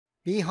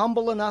Be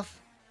humble enough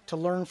to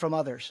learn from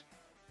others.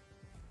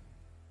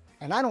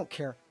 And I don't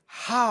care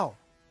how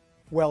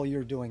well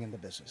you're doing in the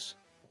business.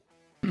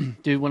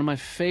 Dude, one of my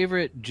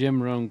favorite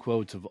Jim Rohn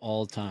quotes of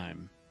all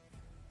time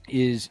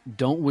is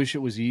 "Don't wish it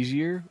was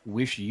easier,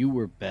 wish you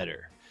were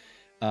better."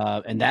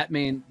 And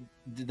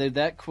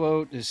that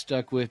quote has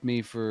stuck with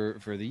me for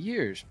the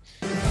years.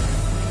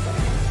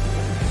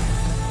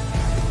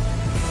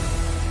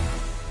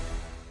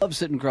 I love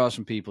sitting across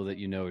from people that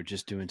you know are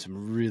just doing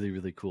some really,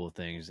 really cool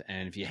things.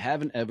 And if you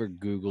haven't ever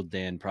Googled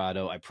Dan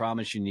Prado, I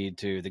promise you need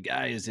to. The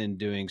guy is in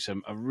doing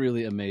some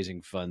really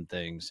amazing, fun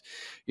things.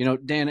 You know,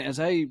 Dan, as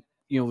I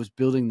was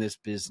building this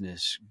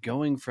business,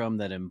 going from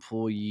that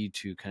employee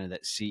to kind of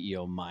that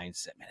CEO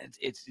mindset, man,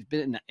 it's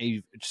been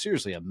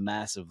seriously a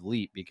massive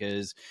leap,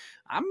 because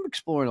I'm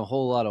exploring a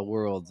whole lot of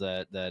worlds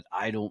that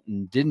I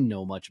didn't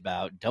know much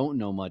about, don't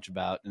know much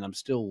about, and I'm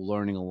still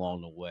learning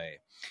along the way.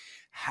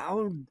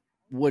 How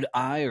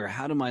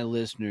how do my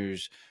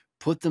listeners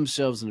put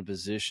themselves in a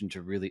position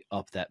to really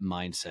up that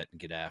mindset and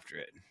get after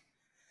it?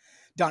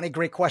 Donnie,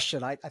 great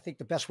question. I think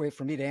the best way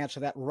for me to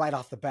answer that right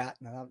off the bat,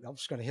 and I'm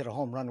just going to hit a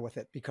home run with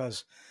it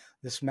because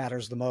this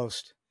matters the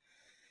most.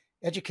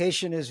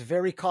 Education is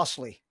very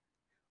costly,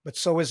 but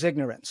so is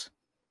ignorance.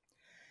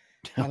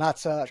 And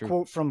that's a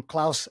quote from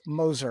Klaus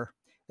Moser.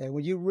 And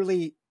when you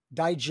really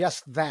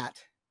digest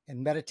that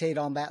and meditate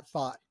on that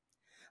thought,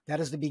 that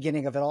is the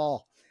beginning of it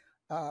all.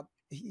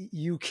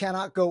 You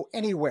cannot go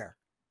anywhere.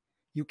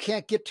 You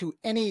can't get to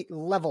any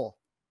level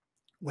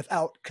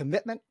without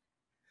commitment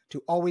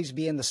to always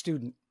being the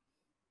student.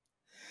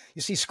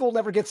 You see, school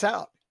never gets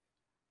out.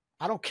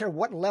 I don't care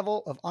what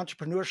level of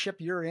entrepreneurship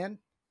you're in.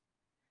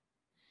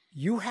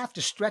 You have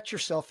to stretch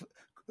yourself.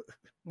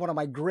 One of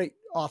my great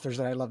authors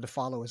that I love to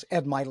follow is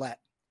Ed Milet.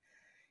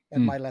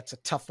 Ed Milet's a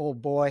tough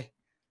old boy,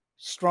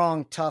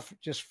 strong, tough,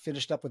 just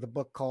finished up with a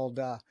book called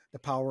The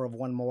Power of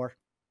One More.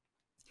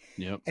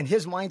 Yep. And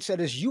his mindset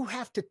is you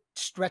have to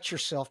stretch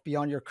yourself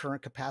beyond your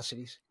current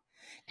capacities.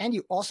 And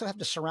you also have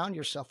to surround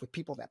yourself with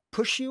people that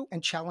push you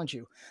and challenge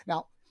you.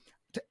 Now,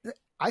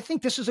 I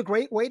think this is a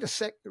great way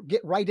to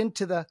get right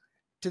into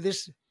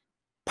this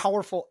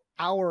powerful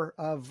hour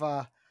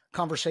of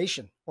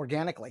conversation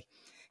organically.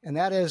 And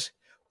that is,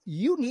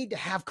 you need to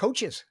have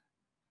coaches.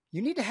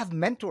 You need to have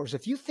mentors.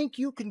 If you think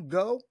you can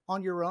go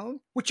on your own,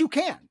 which you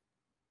can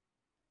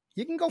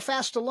go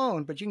fast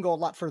alone, but you can go a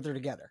lot further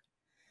together.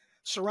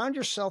 Surround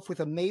yourself with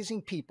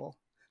amazing people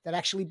that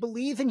actually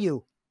believe in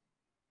you.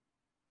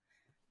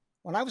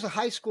 When I was a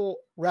high school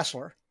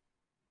wrestler,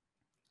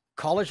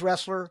 college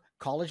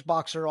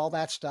boxer, all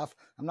that stuff,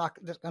 I'm not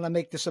going to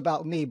make this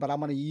about me, but I'm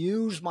going to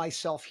use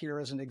myself here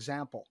as an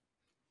example.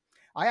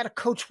 I had a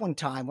coach one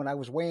time when I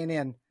was weighing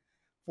in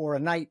for a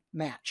night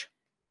match.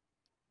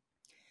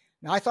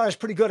 Now, I thought I was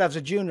pretty good. I was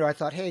a junior. I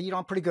thought, hey,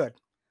 I'm pretty good.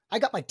 I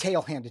got my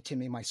tail handed to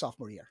me my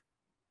sophomore year.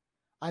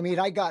 I mean,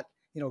 I got,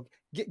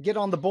 get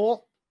on the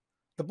bull.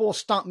 The bull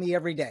stomped me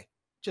every day,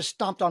 just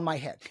stomped on my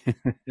head.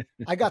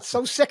 I got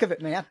so sick of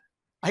it, man.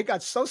 I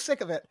got so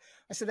sick of it.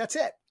 I said, that's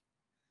it.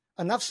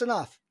 Enough's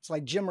enough. It's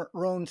like Jim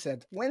Rohn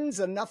said,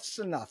 when's enough's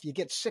enough? You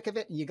get sick of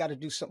it and you got to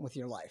do something with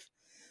your life.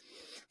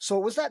 So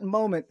it was that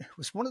moment. It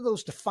was one of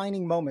those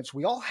defining moments.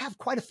 We all have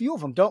quite a few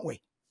of them, don't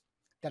we?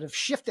 That have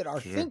shifted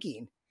our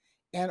thinking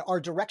and our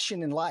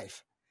direction in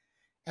life.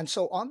 And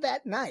so on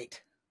that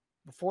night,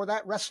 before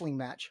that wrestling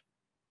match,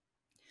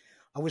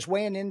 I was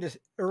weighing in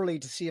early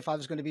to see if I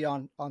was going to be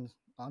on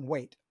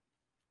weight.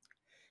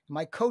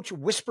 My coach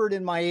whispered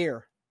in my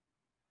ear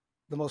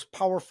the most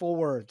powerful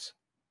words.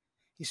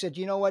 He said,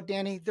 you know what,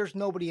 Danny? There's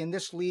nobody in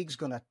this league's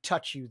going to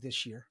touch you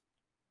this year.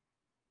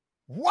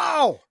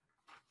 Wow.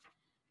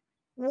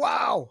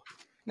 Wow.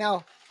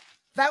 Now,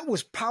 that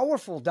was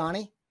powerful,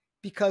 Donnie,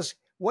 because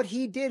what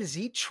he did is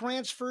he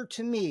transferred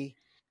to me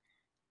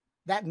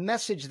that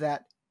message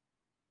that,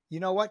 you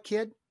know what,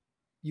 kid?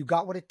 You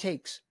got what it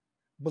takes.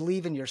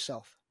 Believe in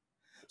yourself.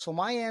 So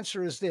my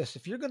answer is this: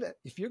 if you're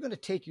gonna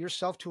take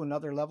yourself to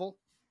another level,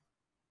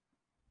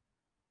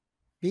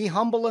 be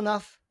humble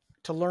enough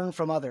to learn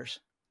from others.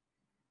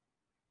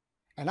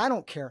 And I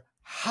don't care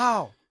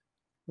how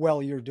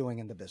well you're doing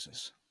in the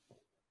business.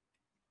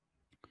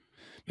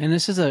 And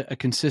this is a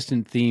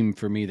consistent theme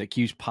for me that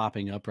keeps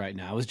popping up right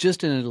now. I was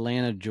just in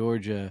Atlanta,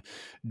 Georgia,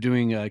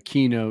 doing a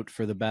keynote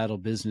for the Battle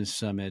Business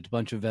Summit. A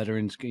bunch of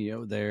veterans,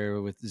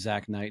 there with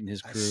Zach Knight and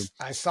his crew.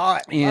 I saw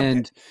it.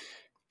 And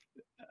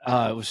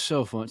it was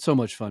so fun, so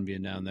much fun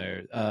being down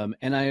there.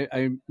 And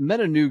I met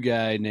a new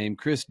guy named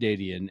Chris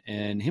Dadian,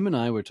 and him and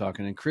I were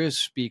talking. And Chris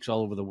speaks all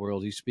over the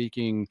world. He's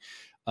speaking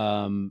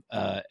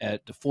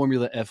at the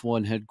Formula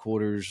F1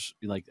 headquarters.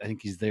 I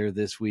think he's there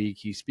this week.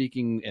 He's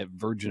speaking at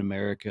Virgin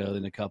America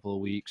in a couple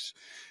of weeks.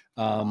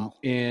 Or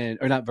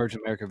not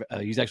Virgin America.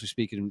 He's actually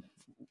speaking in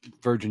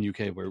Virgin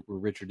UK where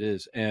Richard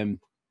is. And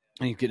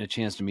he's getting a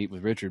chance to meet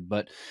with Richard,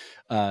 but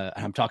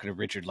I'm talking to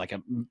Richard like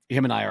him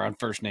and I are on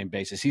first name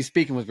basis. He's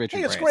speaking with Richard.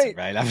 Hey, it's Branson,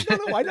 great,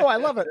 right? No, I know, I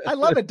love it. I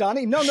love it,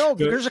 Donnie. No,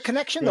 there's a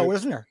connection though,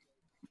 isn't there?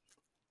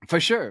 For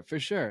sure.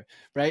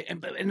 Right.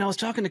 And I was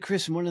talking to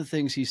Chris, and one of the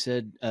things he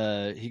said,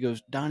 he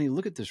goes, Donnie,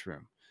 look at this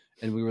room.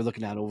 and we were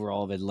looking out over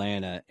all of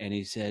Atlanta, and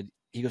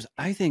he goes,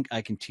 I think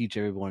I can teach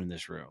everyone in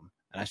this room.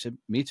 And I said,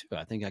 me too.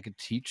 I think I could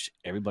teach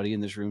everybody in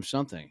this room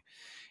something.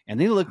 And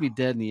then he looked me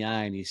dead in the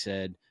eye and he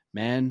said,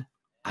 man,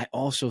 I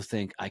also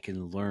think I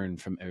can learn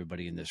from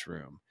everybody in this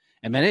room.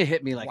 And man, it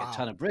hit me like a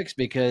ton Wow. of bricks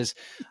because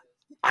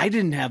I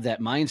didn't have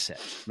that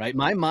mindset, right?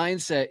 My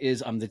mindset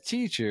is I'm the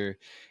teacher.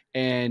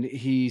 And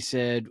he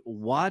said,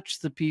 watch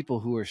the people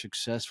who are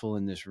successful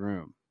in this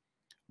room.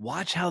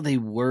 Watch how they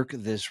work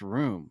this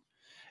room.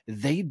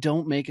 They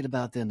don't make it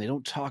about them. They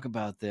don't talk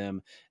about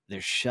them.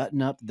 They're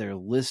shutting up. They're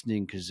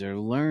listening because they're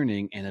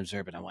learning and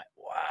observing. I'm like,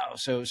 wow.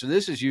 So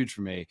this is huge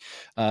for me.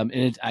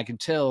 I can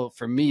tell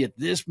for me at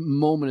this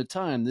moment of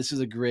time, this is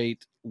a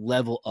great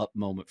level up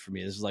moment for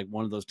me. This is like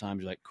one of those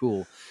times you're like,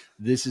 cool,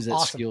 this is that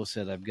Awesome. skill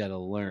set I've got to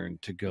learn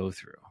to go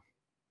through.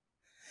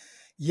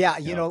 Yeah.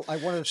 You know? One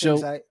of the things So go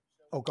ahead.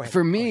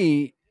 for Go ahead.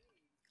 me,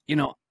 you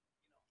know,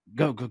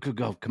 go.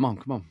 Come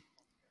on.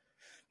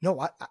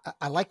 No,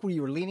 I like where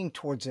you were leaning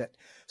towards it.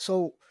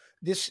 So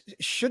this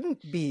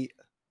shouldn't be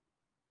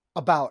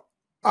about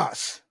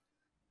us.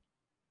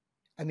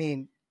 I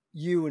mean,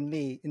 you and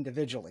me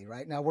individually,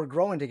 right? Now we're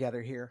growing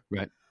together here.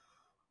 Right.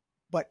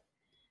 But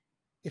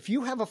if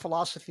you have a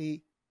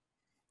philosophy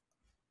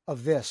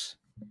of this,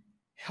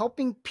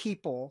 helping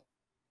people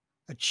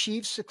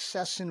achieve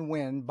success and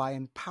win by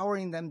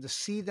empowering them to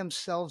see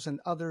themselves and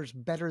others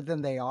better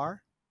than they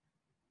are,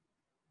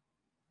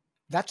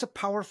 that's a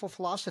powerful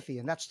philosophy.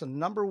 And that's the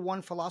number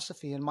one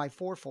philosophy in my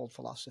fourfold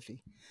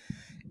philosophy.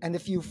 And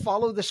if you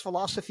follow this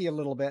philosophy a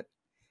little bit,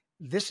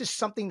 this is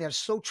something that's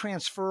so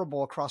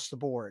transferable across the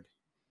board.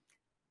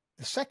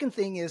 The second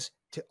thing is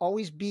to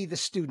always be the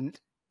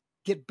student,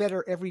 get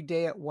better every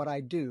day at what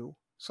I do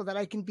so that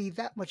I can be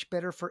that much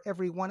better for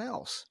everyone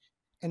else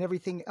and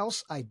everything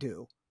else I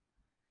do.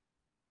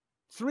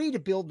 3, to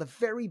build the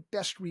very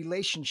best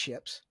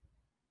relationships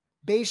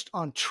based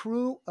on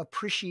true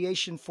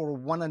appreciation for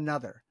one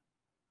another.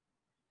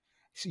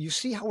 So you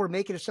see how we're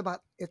making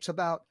it's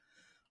about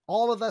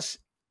all of us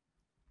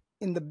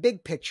in the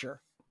big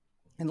picture.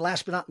 And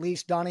last but not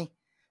least, Donnie,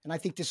 and I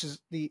think this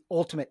is the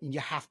ultimate, and you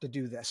have to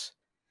do this.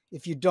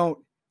 If you don't,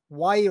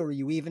 why are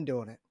you even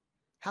doing it?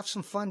 Have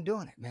some fun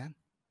doing it, man.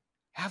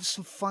 Have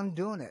some fun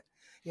doing it.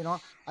 You know,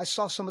 I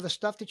saw some of the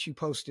stuff that you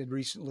posted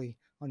recently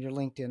on your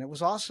LinkedIn. It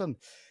was awesome.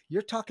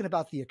 You're talking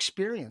about the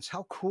experience.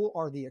 How cool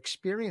are the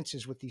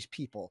experiences with these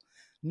people?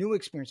 New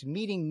experience,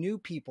 meeting new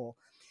people,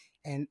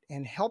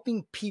 and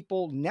helping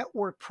people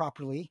network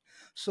properly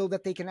so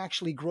that they can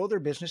actually grow their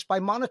business by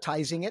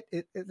monetizing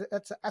it.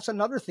 That's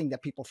another thing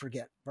that people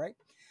forget, right?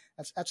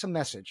 That's a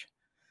message.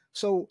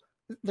 So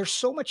there's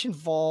so much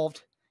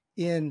involved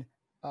in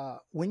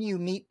when you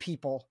meet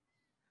people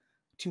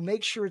to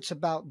make sure it's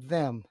about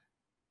them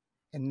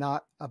and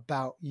not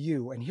about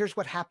you. And here's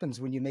what happens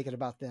when you make it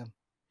about them.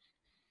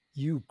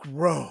 You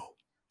grow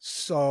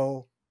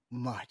so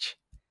much.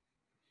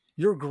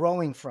 You're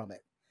growing from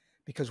it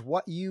because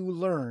what you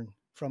learn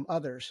from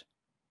others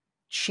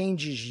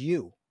changes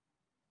you.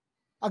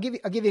 I'll give you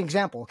an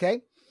example,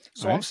 okay?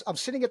 So right. I'm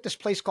sitting at this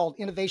place called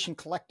Innovation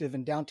Collective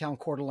in downtown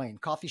Coeur d'Alene,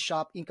 coffee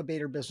shop,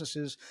 incubator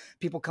businesses.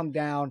 People come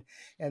down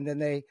and then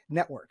they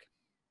network.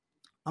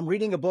 I'm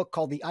reading a book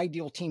called The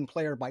Ideal Team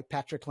Player by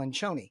Patrick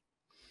Lencioni.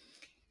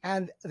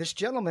 And this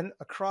gentleman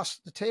across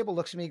the table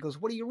looks at me and goes,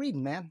 "What are you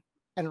reading, man?"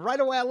 And right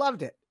away I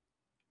loved it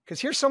because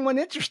here's someone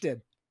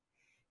interested.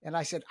 And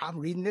I said, "I'm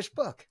reading this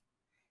book."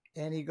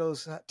 And he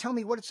goes, "Tell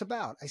me what it's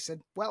about." I said,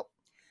 "Well,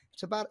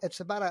 it's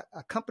about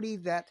a company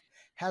that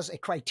has a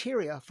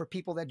criteria for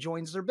people that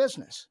joins their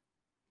business.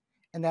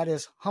 And that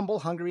is humble,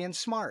 hungry, and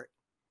smart."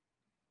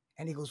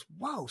 And he goes,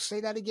 "Whoa,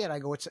 say that again." I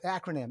go, "It's an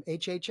acronym,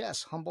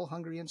 HHS, humble,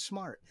 hungry, and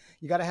smart.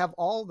 You got to have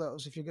all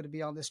those if you're going to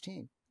be on this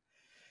team."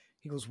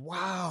 He goes,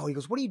 "Wow." He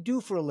goes, "What do you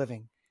do for a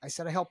living?" I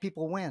said, "I help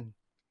people win."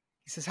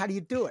 He says, "How do you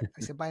do it?"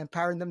 I said, "By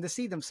empowering them to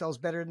see themselves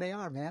better than they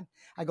are, man."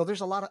 I go,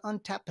 "There's a lot of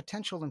untapped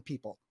potential in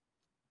people."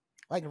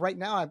 Like right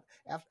now,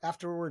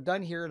 after we're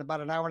done here in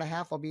about an hour and a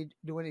half, I'll be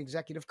doing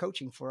executive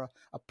coaching for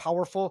a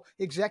powerful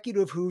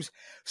executive who's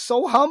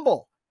so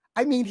humble.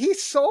 I mean,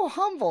 he's so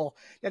humble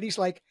that he's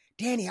like,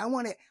 "Danny, I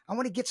want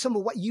to get some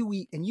of what you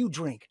eat and you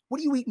drink. What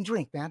do you eat and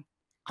drink, man?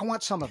 I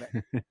want some of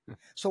it."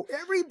 So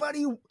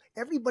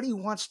everybody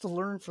wants to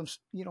learn from,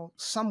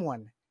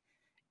 someone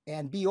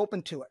and be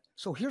open to it.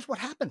 So here's what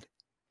happened.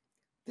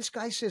 This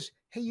guy says,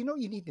 "Hey, you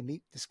need to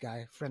meet this guy,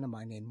 a friend of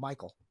mine named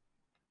Michael.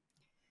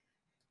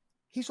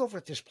 He's over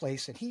at this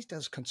place and he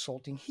does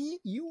consulting.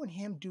 You and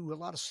him do a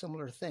lot of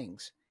similar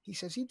things." He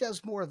says he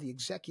does more of the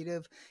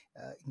executive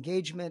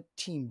engagement,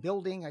 team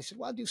building. I said,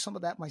 "Well, I'll do some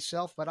of that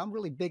myself, but I'm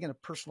really big into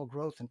personal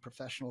growth and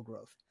professional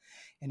growth."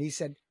 And he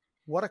said,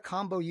 "What a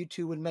combo you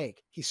two would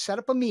make." He set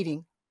up a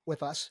meeting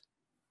with us,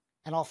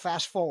 and I'll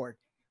fast forward.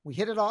 We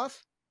hit it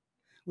off.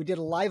 We did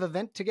a live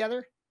event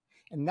together,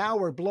 and now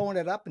we're blowing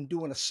it up and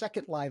doing a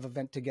second live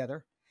event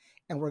together.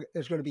 And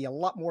there's going to be a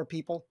lot more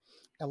people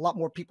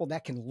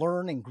that can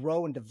learn and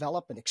grow and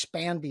develop and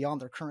expand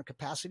beyond their current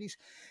capacities.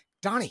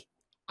 Donnie,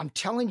 I'm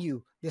telling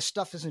you, this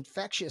stuff is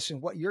infectious,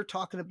 and what you're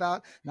talking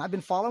about, and I've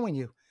been following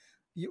you.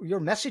 your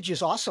message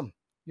is awesome.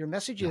 Your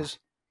message is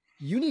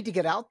you need to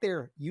get out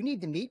there. You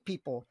need to meet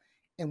people.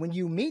 And when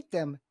you meet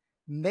them,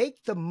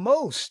 make the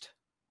most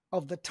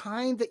of the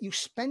time that you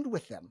spend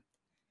with them.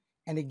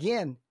 And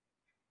again,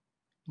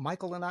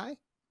 Michael and I,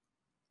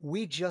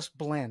 we just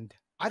blend.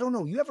 I don't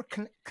know. You ever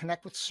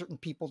connect with certain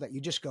people that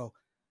you just go,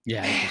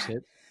 Yeah,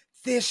 man,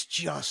 this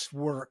just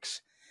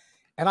works.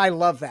 And I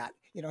love that.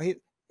 You know,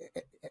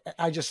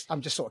 I'm just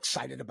so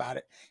excited about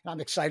it. And I'm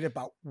excited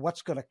about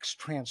what's going to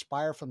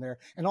transpire from there.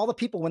 And all the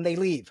people, when they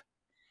leave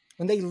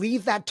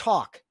that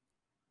talk,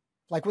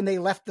 like when they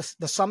left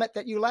the summit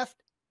that you left,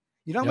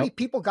 you know how many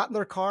people got in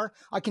their car?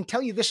 I can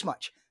tell you this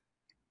much.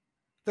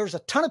 There's a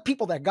ton of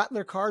people that got in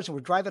their cars and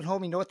were driving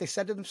home. You know what they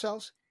said to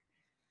themselves?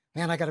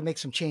 Man, I got to make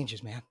some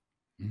changes, man.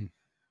 Mm-hmm.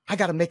 I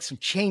got to make some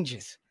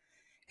changes.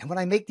 And when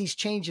I make these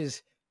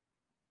changes,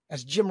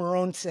 as Jim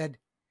Rohn said,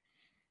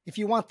 if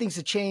you want things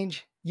to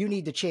change, you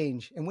need to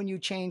change. And when you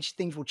change,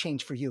 things will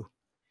change for you.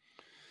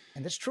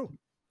 And that's true.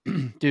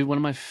 Dude, one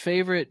of my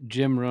favorite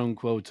Jim Rohn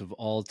quotes of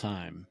all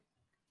time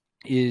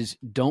is,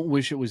 don't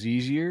wish it was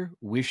easier,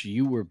 wish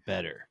you were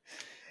better.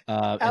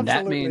 And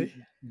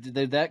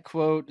that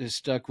quote has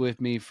stuck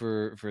with me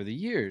for the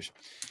years.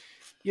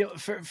 You know,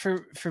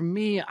 for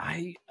me,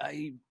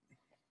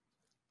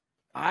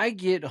 I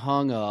get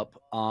hung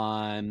up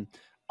on,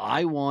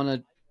 I want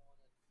to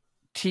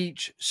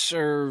teach,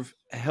 serve,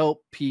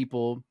 help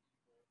people.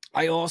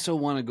 I also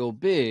want to go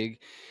big.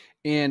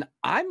 And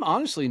I'm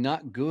honestly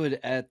not good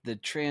at the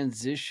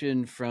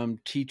transition from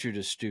teacher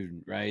to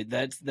student, right?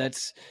 That's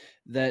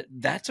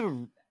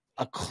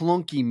a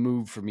clunky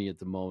move for me at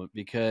the moment,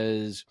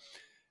 because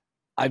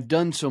I've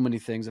done so many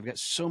things. I've got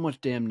so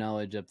much damn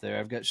knowledge up there.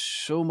 I've got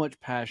so much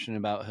passion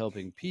about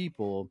helping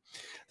people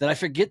that I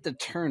forget to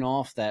turn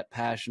off that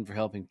passion for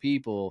helping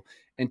people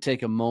and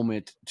take a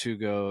moment to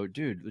go,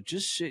 dude,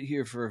 just sit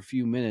here for a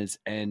few minutes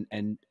and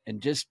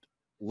just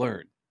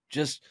learn,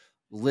 just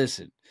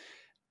listen.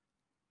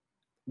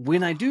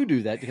 When I do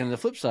that, kind of the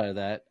flip side of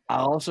that, I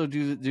also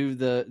do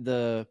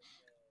the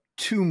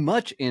too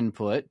much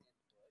input,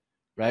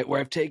 right? Where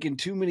I've taken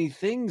too many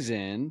things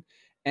in,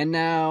 and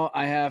now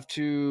I have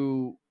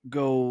to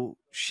go,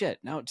 shit,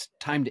 now it's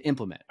time to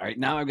implement. All right,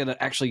 now I've got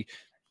to actually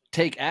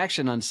take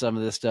action on some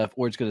of this stuff,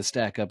 or it's going to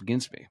stack up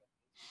against me.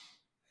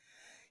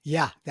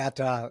 Yeah, that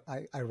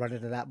I run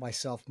into that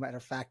myself. Matter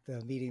of fact,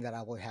 the meeting that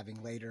I will be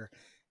having later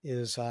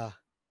is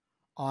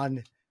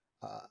on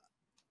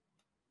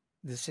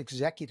this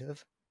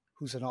executive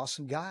who's an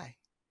awesome guy,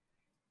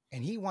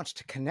 and he wants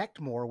to connect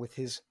more with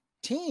his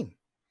team.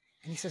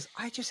 And he says,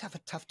 I just have a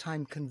tough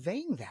time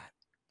conveying that.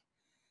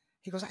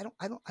 He goes,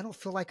 I don't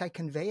feel like I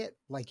convey it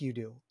like you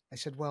do. I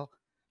said, well,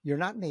 you're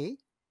not me.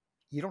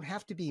 You don't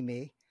have to be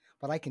me,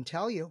 but I can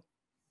tell you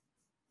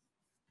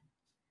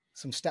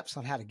some steps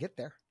on how to get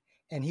there.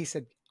 And he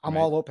said, I'm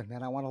all open,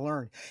 man. I want to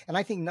learn. And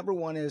I think number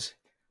one is,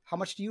 how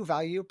much do you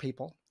value your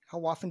people?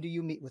 How often do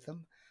you meet with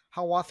them?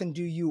 How often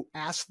do you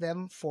ask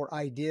them for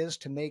ideas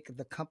to make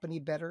the company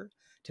better,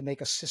 to make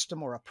a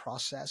system or a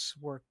process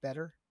work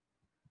better?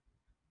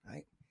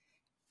 Right?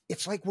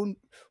 It's like when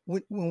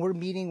we're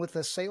meeting with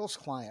a sales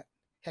client.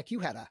 Heck,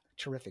 you had a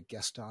terrific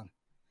guest on.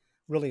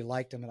 Really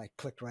liked him, and I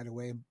clicked right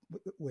away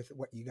with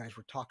what you guys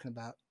were talking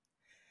about.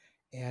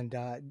 And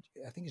I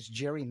think it's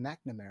Jerry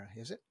McNamara,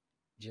 is it?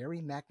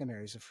 Jerry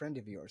McNamara is a friend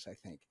of yours, I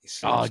think.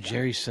 Oh,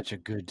 Jerry's such a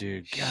good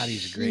dude. God,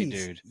 he's a great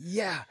dude.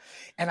 Yeah.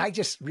 And I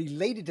just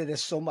related to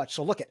this so much.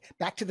 So look,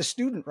 back to the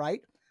student, right?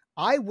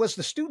 I was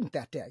the student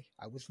that day.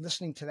 I was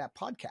listening to that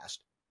podcast.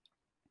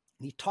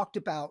 And he talked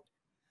about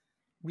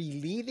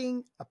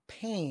relieving a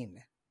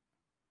pain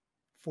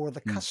for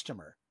the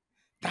customer.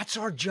 That's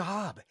our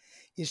job,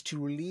 is to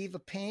relieve a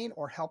pain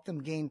or help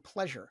them gain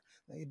pleasure.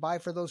 They buy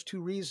for those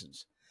two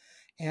reasons.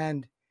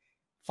 And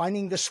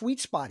finding the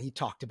sweet spot he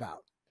talked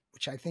about,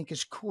 which I think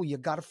is cool. You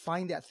got to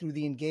find that through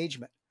the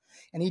engagement.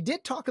 And he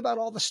did talk about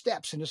all the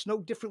steps, and it's no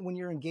different when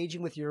you're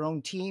engaging with your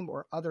own team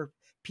or other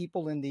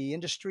people in the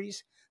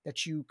industries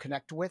that you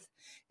connect with.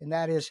 And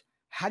that is,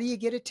 how do you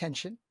get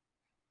attention?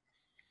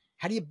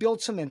 How do you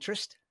build some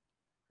interest?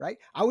 Right?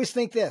 I always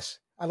think this.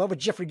 I love what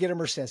Jeffrey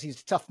Gitomer says. He's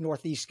a tough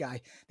Northeast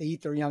guy. They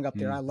eat their young up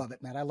there. I love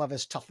it, man. I love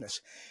his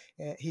toughness.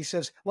 He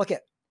says, look,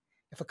 if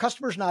a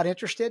customer's not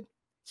interested,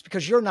 it's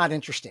because you're not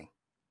interesting.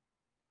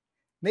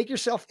 Make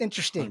yourself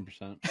interesting.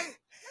 100%.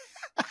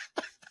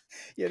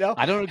 You know,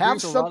 I don't agree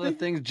with a lot of the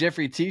things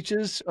Jeffrey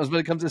teaches when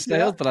it comes to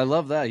sales, but I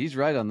love that. He's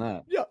right on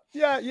that.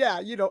 Yeah.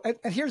 You know,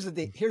 and here's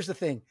the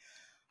thing.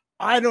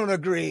 I don't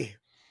agree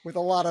with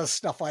a lot of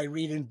stuff I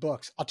read in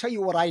books. I'll tell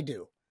you what I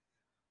do.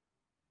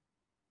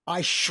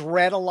 I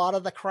shred a lot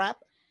of the crap,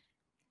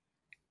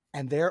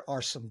 and there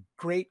are some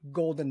great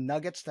golden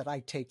nuggets that I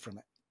take from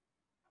it.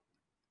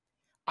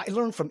 I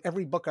learn from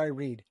every book I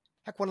read.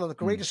 Heck, one of the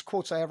greatest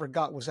quotes I ever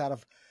got was out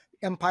of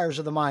Empires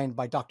of the Mind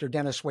by Dr.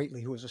 Dennis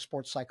Waitley, who was a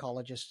sports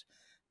psychologist,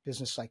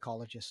 business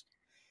psychologist.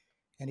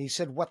 And he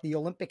said what the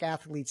Olympic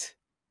athletes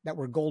that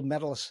were gold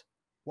medalists,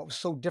 what was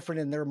so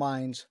different in their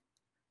minds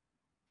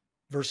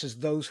versus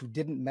those who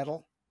didn't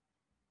medal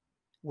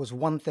was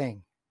one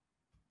thing.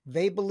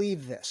 They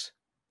believed this.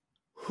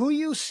 Who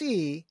you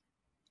see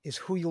is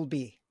who you'll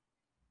be.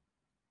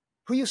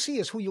 Who you see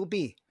is who you'll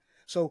be.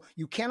 So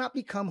you cannot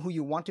become who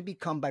you want to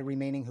become by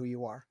remaining who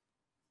you are.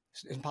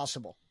 It's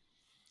impossible.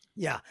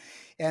 Yeah.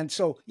 And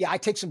so, yeah, I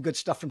take some good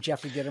stuff from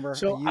Jeffrey Gitomer.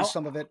 So I use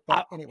some of it,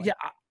 but anyway. Yeah,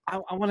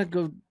 I want to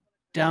go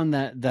down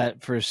that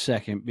for a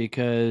second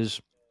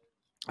because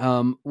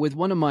with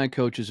one of my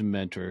coaches and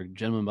mentor, a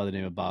gentleman by the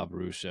name of Bob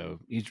Russo,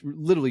 he's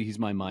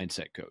my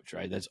mindset coach,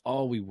 right? That's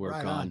all we work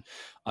Right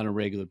on a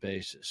regular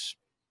basis.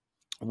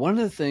 One of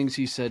the things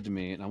he said to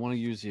me, and I want to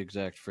use the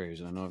exact phrase,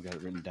 and I know I've got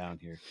it written down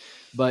here,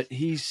 but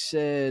he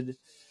said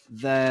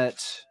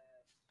that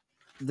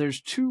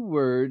there's two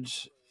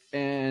words,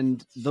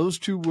 and those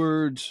two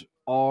words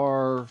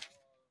are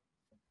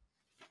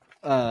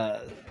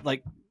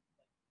like,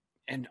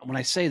 and when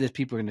I say this,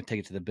 people are going to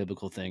take it to the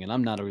biblical thing, and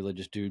I'm not a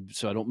religious dude,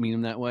 so I don't mean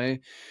them that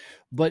way.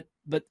 But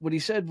what he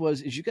said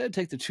is you got to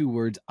take the two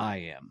words "I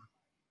am,"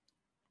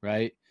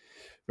 right?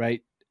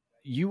 Right?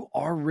 You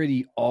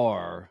already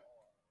are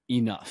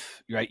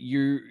enough, right?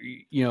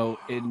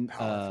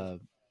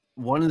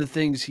 One of the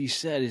things he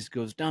said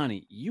goes,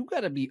 Donnie, you got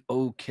to be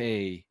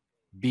okay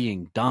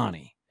being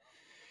Donnie,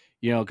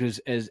 because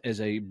as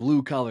a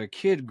blue collar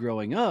kid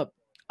growing up,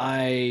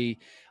 I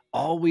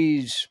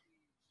always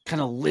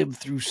kind of lived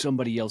through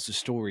somebody else's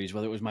stories,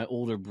 whether it was my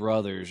older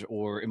brothers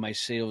or in my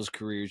sales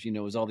careers, it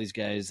was all these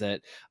guys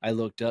that I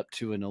looked up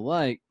to and the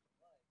like.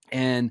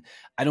 And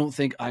I don't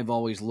think I've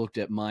always looked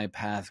at my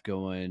path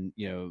going,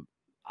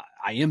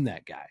 I am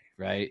that guy,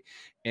 right?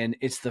 And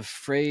it's the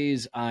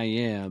phrase I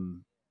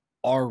am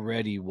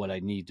already what I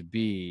need to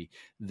be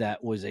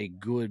that was a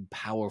good,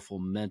 powerful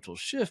mental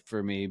shift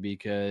for me,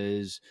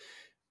 because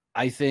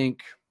I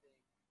think,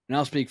 and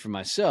I'll speak for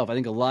myself, I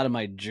think a lot of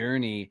my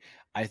journey,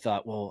 I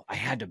thought, well, I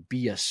had to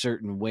be a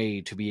certain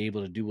way to be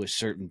able to do a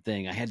certain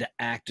thing. I had to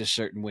act a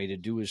certain way to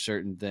do a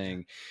certain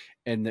thing.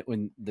 And that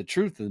when the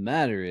truth of the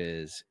matter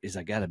is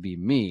I got to be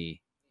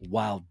me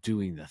while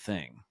doing the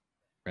thing.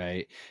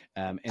 Right.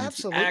 And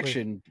it's the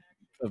action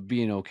of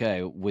being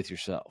okay with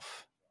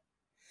yourself.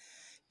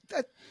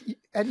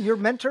 And your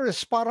mentor is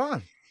spot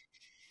on.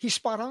 He's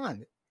spot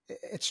on.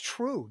 It's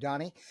true,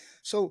 Donnie.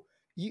 So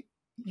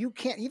you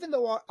can't, even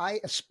though I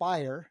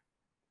aspire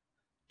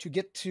to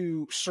get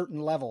to certain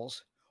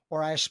levels,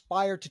 or I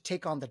aspire to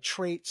take on the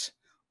traits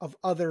of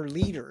other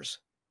leaders,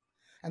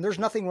 and there's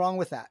nothing wrong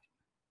with that.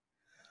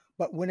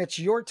 But when it's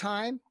your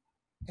time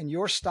and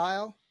your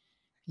style,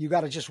 you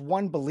got to just,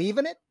 one, believe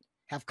in it,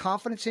 have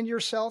confidence in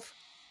yourself,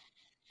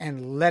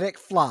 and let it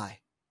fly.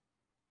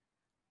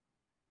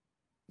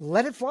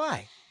 Let it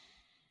fly.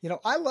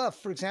 I love,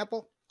 for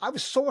example, I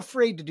was so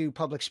afraid to do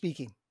public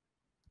speaking.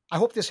 I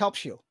hope this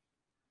helps you.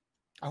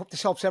 I hope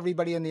this helps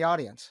everybody in the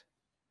audience.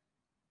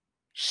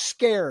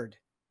 Scared.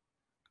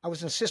 I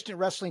was an assistant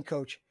wrestling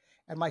coach,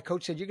 and my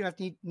coach said, you're going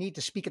to need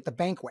to speak at the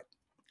banquet.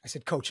 I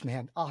said, Coach,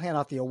 man, I'll hand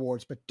out the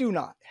awards, but do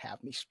not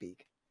have me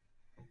speak.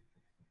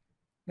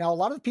 Now, a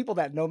lot of the people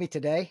that know me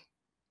today,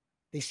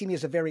 they see me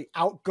as a very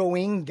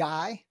outgoing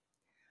guy,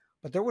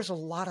 but there was a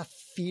lot of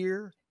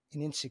fear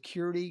and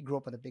insecurity. Grew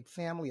up in a big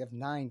family of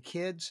 9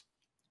 kids.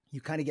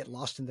 You kind of get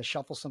lost in the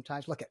shuffle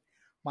sometimes. Look at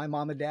my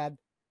mom and dad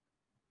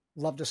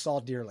loved us all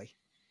dearly.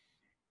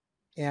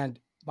 And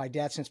my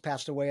dad since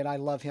passed away, and I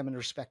love him and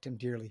respect him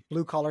dearly.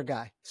 Blue collar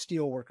guy,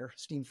 steel worker,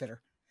 steam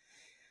fitter,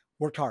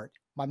 worked hard.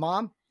 My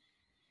mom,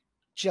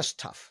 just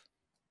tough,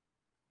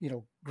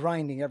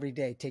 grinding every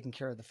day, taking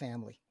care of the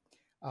family,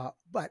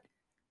 but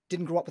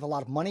didn't grow up with a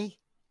lot of money.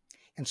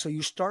 And so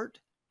you start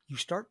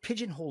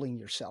pigeonholing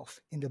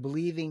yourself into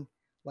believing,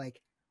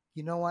 like,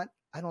 you know what?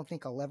 I don't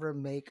think I'll ever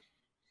make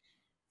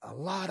a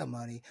lot of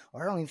money,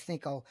 or I don't even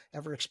think I'll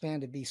ever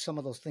expand to be some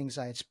of those things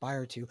I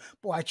aspire to.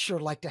 Boy, I'd sure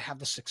like to have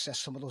the success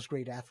some of those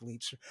great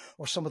athletes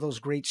or some of those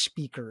great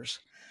speakers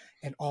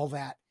and all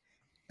that.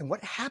 And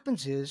what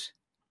happens is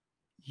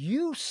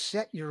you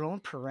set your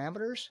own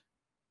parameters,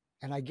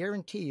 and I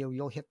guarantee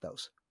you'll hit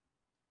those.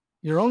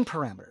 Your own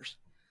parameters.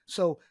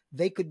 So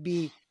they could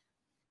be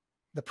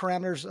the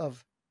parameters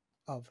of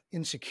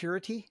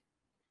insecurity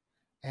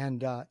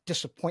and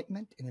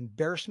disappointment and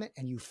embarrassment,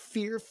 and you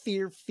fear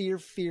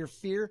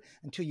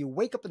until you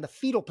wake up in the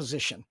fetal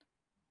position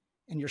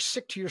and you're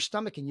sick to your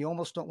stomach and you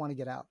almost don't want to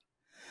get out.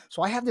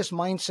 So I have this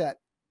mindset,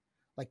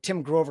 like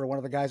Tim Grover, one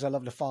of the guys I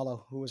love to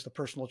follow, who was the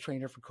personal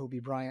trainer for Kobe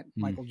Bryant,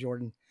 Michael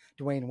Jordan,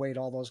 Dwayne Wade,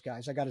 all those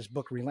guys. I got his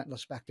book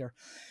Relentless back there.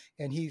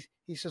 And he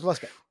says, look,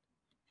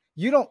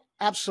 you don't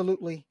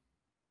absolutely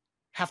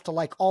have to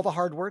like all the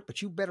hard work,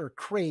 but you better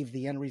crave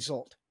the end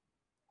result.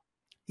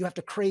 You have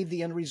to crave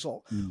the end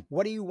result.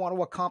 What do you want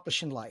to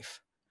accomplish in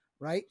life?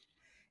 Right?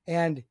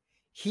 And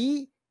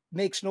he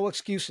makes no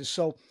excuses.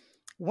 So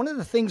one of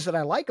the things that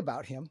I like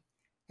about him,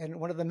 and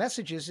one of the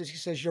messages, is he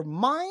says, your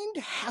mind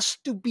has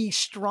to be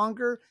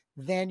stronger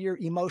than your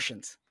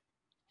emotions.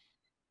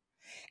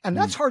 And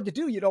that's hard to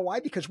do. You know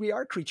why? Because we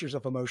are creatures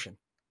of emotion.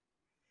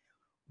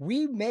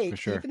 We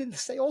make, even in the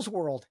sales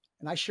world,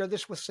 and I share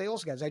this with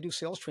sales guys. I do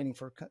sales training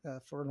for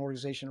an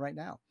organization right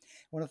now.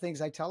 One of the things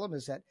I tell them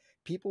is that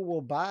people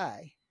will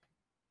buy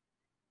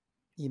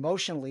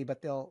emotionally,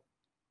 but they'll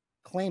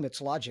claim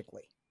it's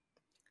logically.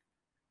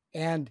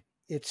 And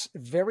it's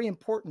very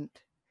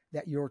important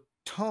that your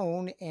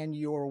tone and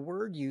your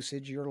word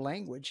usage, your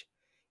language,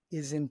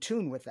 is in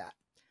tune with that.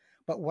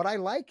 But what I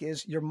like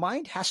is your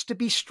mind has to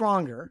be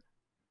stronger.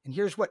 And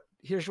here's what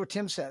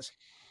Tim says.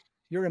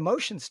 Your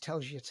emotions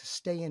tells you to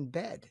stay in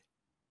bed.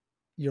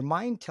 Your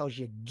mind tells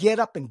you get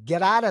up and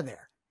get out of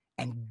there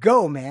and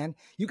go, man.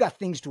 You got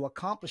things to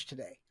accomplish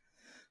today.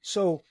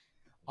 So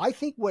I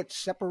think what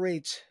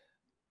separates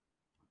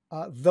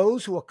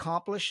those who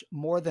accomplish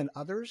more than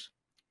others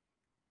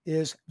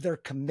is they're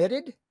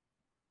committed,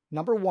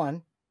 number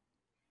one,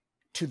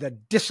 to the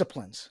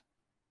disciplines,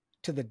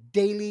 to the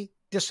daily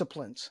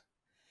disciplines.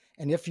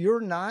 And if you're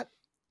not,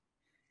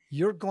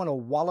 you're going to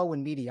wallow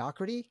in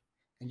mediocrity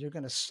and you're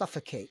going to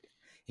suffocate.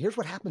 Here's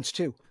what happens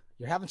too.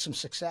 You're having some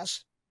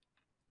success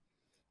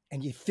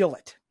and you feel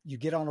it. You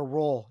get on a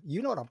roll.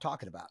 You know what I'm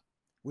talking about.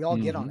 We all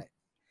get on it.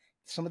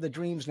 Some of the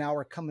dreams now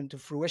are coming to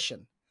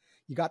fruition.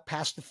 You got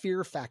past the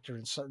fear factor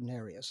in certain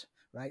areas,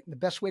 right? And the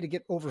best way to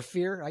get over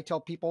fear, I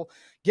tell people,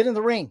 get in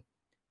the ring,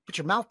 put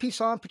your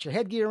mouthpiece on, put your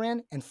headgear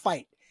in, and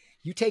fight.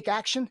 You take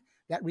action,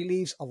 that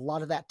relieves a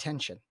lot of that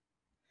tension.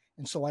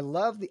 And so I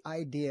love the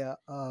idea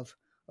of,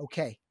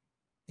 okay,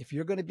 if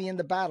you're going to be in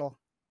the battle,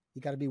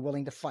 you got to be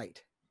willing to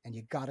fight and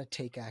you got to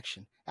take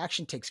action.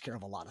 Action takes care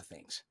of a lot of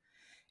things.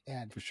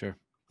 And for sure,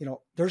 you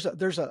know,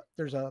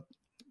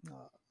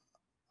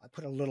 I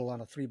put a little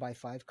on a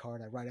 3x5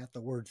 card. I write out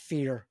the word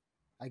fear.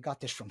 I got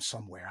this from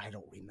somewhere. I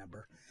don't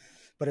remember,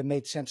 but it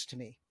made sense to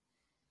me.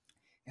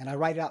 And I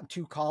write it out in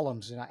 2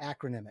 columns and I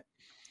acronym it.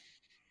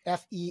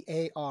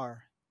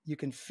 FEAR. You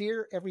can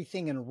fear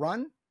everything and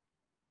run,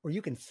 or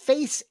you can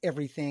face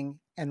everything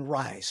and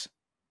rise.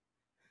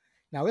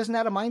 Now, isn't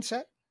that a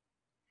mindset?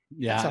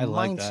 Yeah, it's a I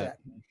like mindset. that.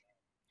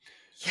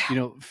 Yeah. You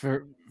know,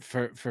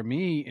 for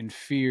me in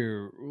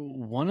fear,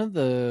 one of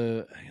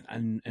the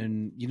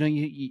and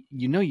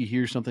you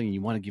hear something and you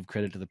want to give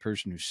credit to the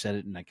person who said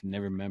it, and I can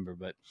never remember,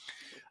 but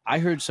I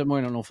heard somewhere,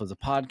 I don't know if it was a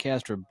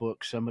podcast or a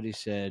book, somebody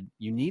said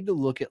you need to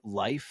look at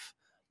life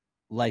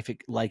like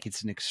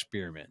it's an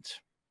experiment.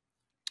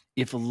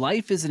 If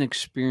life is an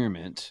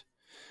experiment,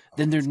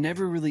 then there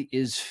never really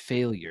is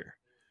failure,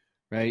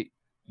 right?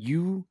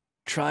 You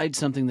tried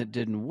something that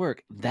didn't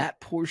work. That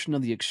portion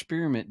of the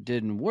experiment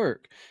didn't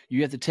work.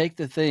 You have to take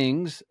the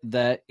things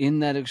that in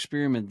that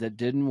experiment that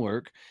didn't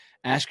work,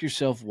 ask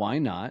yourself why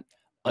not,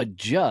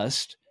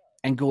 adjust,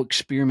 and go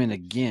experiment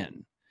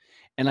again.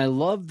 And I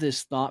love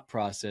this thought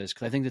process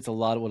because I think that's a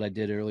lot of what I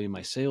did early in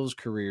my sales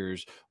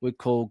careers with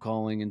cold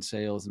calling and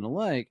sales and the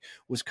like,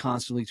 was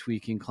constantly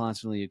tweaking,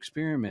 constantly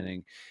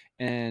experimenting.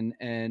 And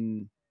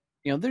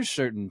you know, there's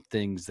certain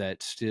things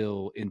that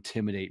still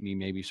intimidate me,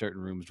 maybe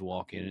certain rooms to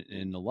walk in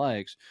and the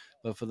likes.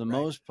 But for the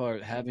most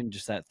part, having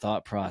just that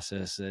thought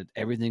process that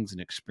everything's an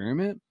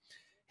experiment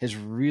has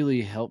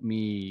really helped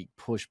me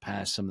push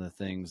past some of the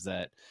things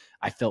that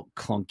I felt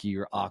clunky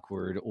or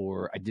awkward,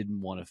 or I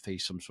didn't want to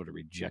face some sort of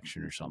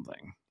rejection or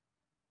something.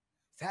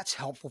 That's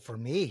helpful for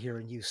me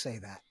hearing you say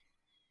that.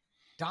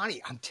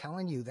 Donnie, I'm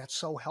telling you, that's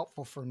so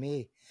helpful for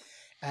me.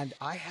 And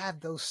I have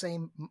those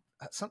same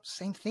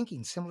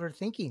thinking, similar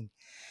thinking.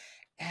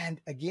 And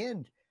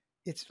again,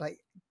 it's like,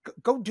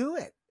 go do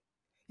it.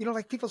 You know,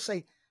 like people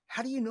say,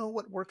 how do you know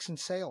what works in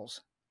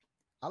sales?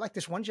 I like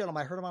this one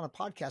gentleman, I heard him on a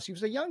podcast. He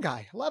was a young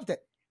guy, loved it.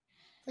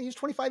 He was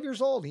 25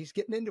 years old. He's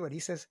getting into it. He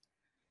says,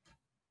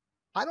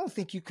 I don't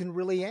think you can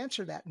really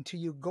answer that until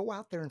you go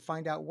out there and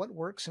find out what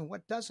works and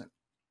what doesn't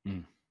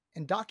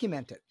and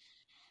document it.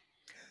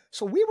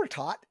 So we were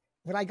taught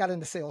when I got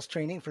into sales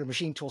training for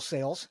machine tool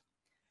sales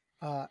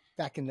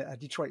back in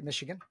Detroit,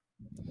 Michigan,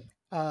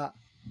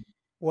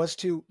 was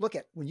to look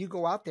at when you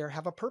go out there,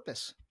 have a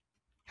purpose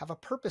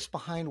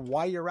behind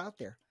why you're out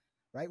there,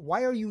 right?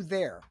 Why are you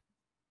there?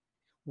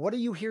 What are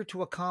you here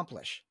to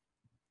accomplish,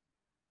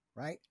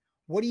 right?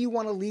 What do you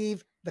want to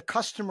leave the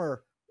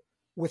customer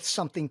with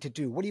something to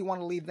do? What do you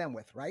want to leave them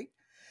with, right?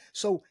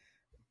 So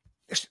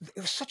it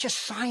was such a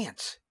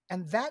science.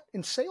 And that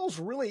in sales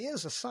really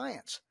is a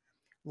science.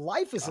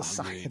 Life is a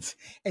science.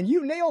 And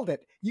you nailed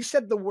it. You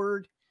said the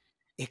word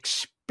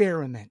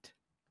experiment.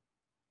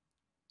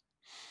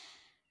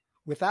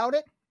 Without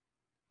it,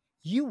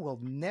 you will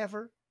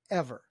never,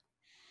 ever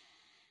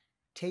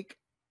take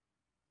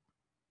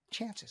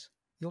chances.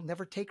 You'll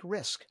never take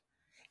risk.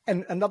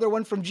 And another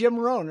one from Jim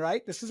Rohn,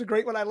 right? This is a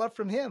great one I love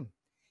from him.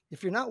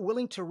 If you're not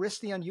willing to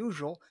risk the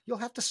unusual, you'll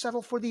have to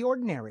settle for the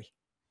ordinary.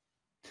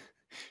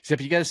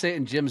 Except you got to say it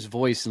in Jim's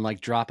voice and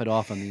like drop it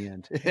off on the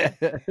end.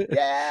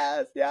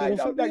 Yes. Yeah. I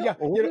know. Yeah.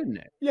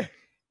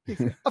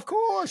 Yeah. Of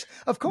course.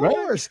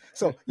 Right?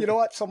 So you know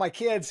what? So my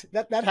kids,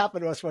 that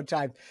happened to us one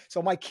time.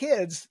 So my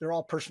kids, they're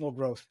all personal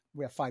growth.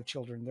 We have 5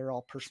 children. They're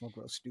all personal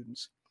growth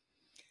students.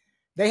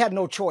 They had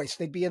no choice.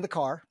 They'd be in the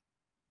car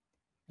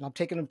and I'm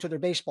taking them to their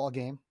baseball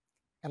game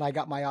and I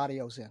got my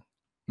audios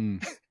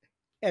in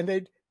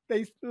and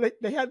they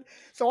had,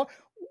 so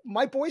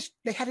my boys,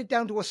 they had it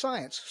down to a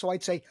science. So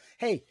I'd say,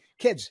 hey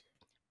kids,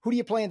 who are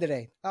you playing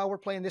today? We're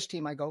playing this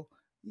team. I go,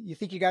 you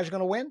think you guys are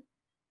going to win?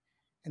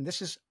 And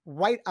this is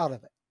right out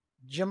of it.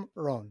 Jim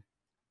Rohn.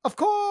 Of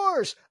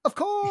course, of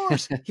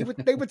course.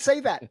 They would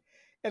say that.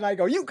 And I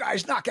go, you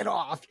guys knock it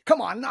off. Come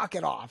on, knock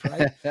it off.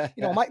 Right.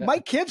 You know, my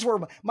kids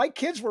were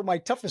my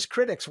toughest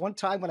critics. One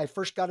time when I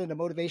first got into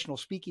motivational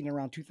speaking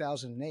around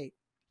 2008,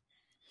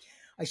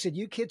 I said,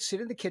 you kids sit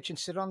in the kitchen,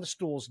 sit on the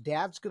stools.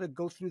 Dad's going to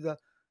go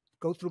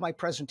through my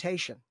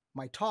presentation,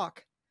 my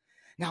talk.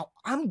 Now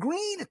I'm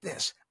green at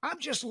this. I'm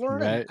just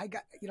learning. Right. I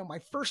got, my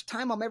first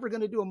time I'm ever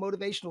going to do a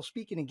motivational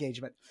speaking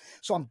engagement.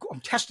 So I'm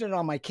testing it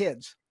on my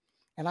kids.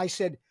 And I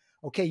said,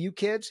 okay, you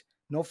kids,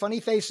 no funny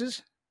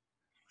faces.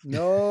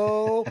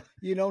 No,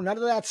 none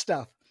of that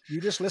stuff.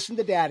 You just listen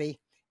to daddy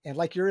and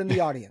like you're in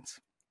the audience.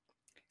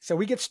 So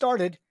we get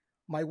started.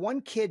 My one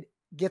kid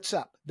gets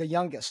up, the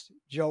youngest,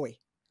 Joey.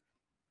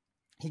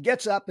 He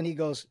gets up and he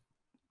goes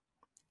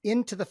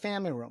into the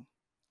family room.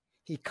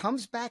 He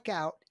comes back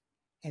out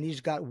and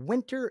he's got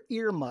winter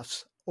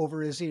earmuffs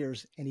over his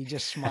ears and he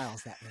just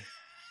smiles at me.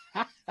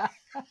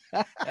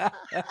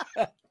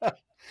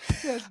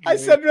 I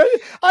said,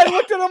 I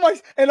looked at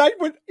him and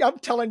I'm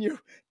telling you,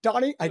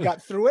 Donnie, I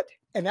got through it.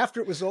 And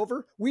after it was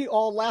over, we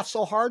all laughed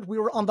so hard, we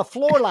were on the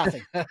floor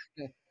laughing.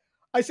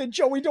 I said,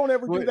 Joey, don't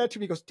ever do that to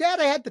me. He goes, Dad,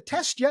 I had to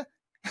test you.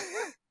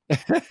 Is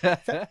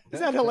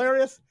that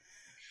hilarious?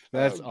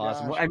 That's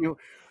awesome. Well, I mean,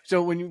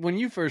 so when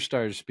you first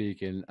started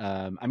speaking,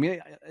 I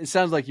mean, it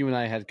sounds like you and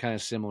I had kind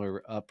of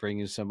similar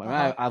upbringing.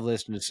 I've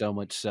listened to so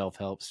much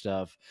self-help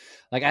stuff.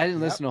 Like I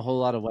didn't listen to a whole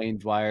lot of Wayne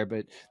Dwyer,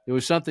 but there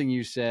was something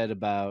you said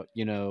about,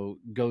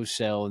 go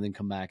sell and then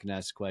come back and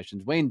ask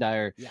questions. Wayne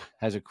Dyer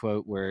has a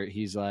quote where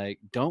he's like,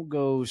 don't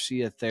go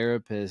see a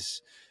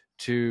therapist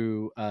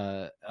to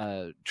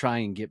try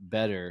and get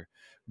better.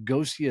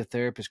 Go see a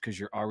therapist because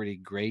you're already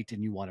great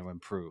and you want to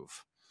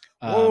improve.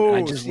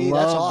 I just love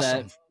that's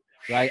awesome. that.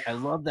 Right. I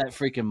love that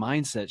freaking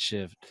mindset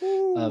shift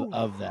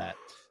of that.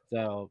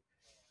 So,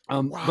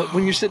 but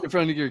when you're sitting in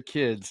front of your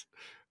kids,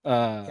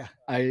 I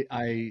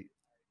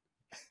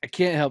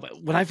can't help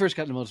it. When I first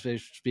got into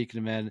motivational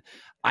speaking, man,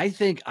 I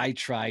think I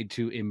tried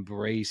to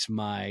embrace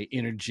my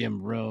inner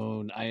Jim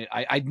Rohn.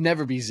 I'd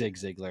never be Zig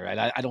Ziglar.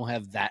 Right? I don't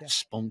have that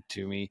spunk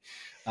to me.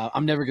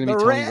 I'm never going to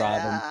be Tony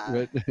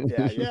Robbins.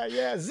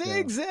 Yeah.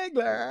 Zig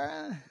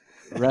Ziglar.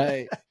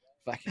 Right.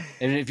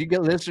 And if you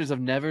get listeners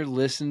have never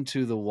listened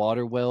to the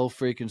water well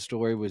freaking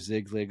story with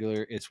Zig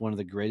Ziglar, it's one of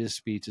the greatest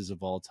speeches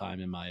of all time,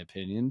 in my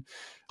opinion.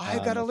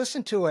 I've got to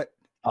listen to it.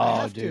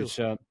 Oh, dude.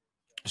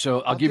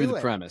 So I'll give you the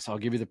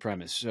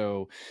premise.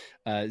 So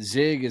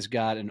Zig has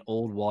got an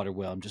old water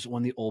well, just one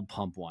of the old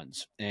pump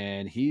ones.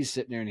 And he's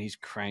sitting there and he's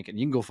cranking.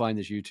 You can go find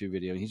this YouTube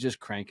video. And he's just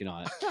cranking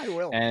on it. I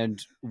will.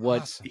 And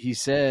what he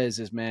says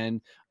is, man,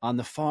 on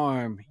the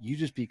farm, you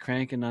just be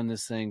cranking on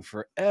this thing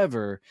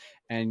forever.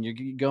 And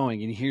you're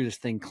going and you hear this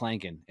thing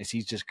clanking as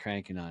he's just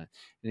cranking on it.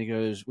 And he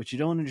goes, what you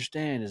don't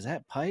understand is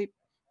that pipe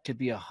could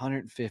be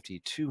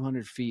 150,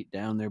 200 feet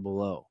down there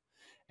below.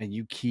 And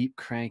you keep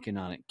cranking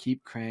on it,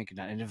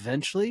 and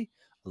eventually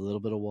a little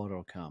bit of water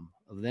will come.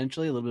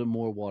 Eventually a little bit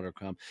more water will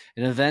come.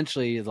 And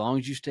eventually, as long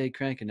as you stay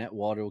cranking, that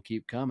water will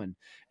keep coming.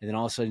 And then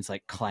all of a sudden it's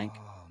like clank.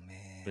 Oh,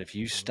 man. But if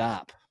you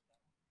stop,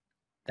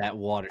 that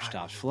water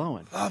stops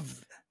flowing. And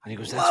he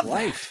goes, that's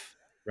life,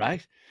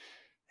 right?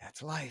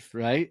 That's life.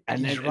 Right?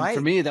 And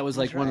for me, that was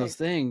like one of those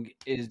things.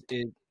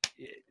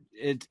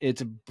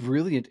 It's a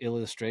brilliant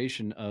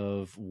illustration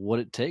of what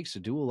it takes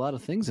to do a lot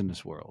of things in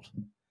this world.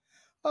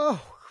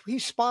 Oh,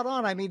 he's spot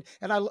on. I mean,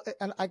 and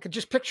I could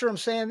just picture him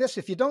saying this: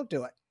 if you don't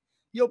do it,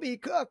 you'll be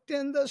cooked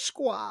in the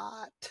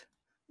squat.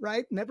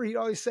 Right? Remember, he'd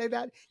always say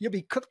that you'll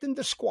be cooked in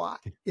the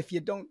squat if you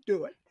don't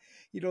do it.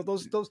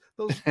 Those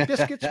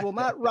biscuits will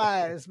not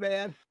rise,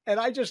 man. And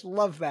I just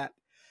love that.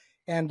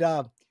 And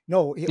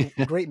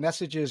great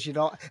messages.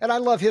 And I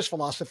love his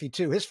philosophy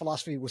too. His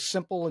philosophy was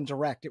simple and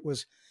direct. It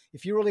was,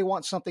 if you really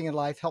want something in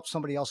life, help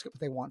somebody else get what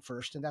they want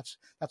first. And that's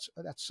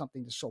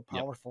something that's so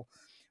powerful. Yep.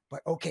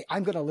 But okay,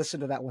 I'm going to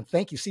listen to that one.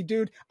 Thank you. See,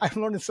 dude, I'm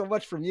learning so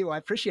much from you. I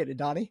appreciate it,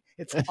 Donnie.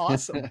 It's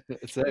awesome.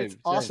 It's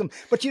awesome.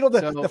 But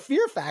the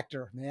fear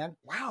factor, man,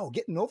 wow,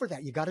 getting over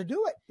that. You got to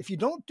do it. If you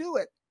don't do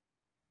it,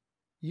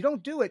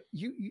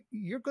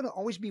 you're going to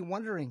always be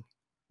wondering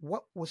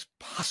what was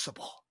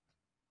possible.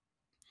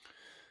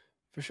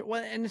 For sure.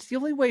 Well, and it's the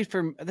only way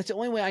that's the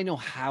only way I know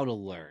how to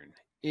learn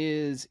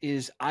is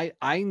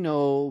I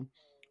know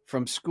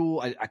from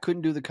school, I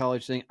couldn't do the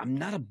college thing. I'm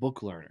not a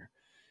book learner.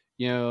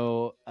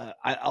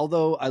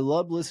 Although I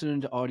love listening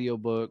to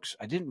audiobooks,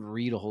 I didn't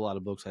read a whole lot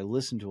of books. I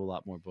listened to a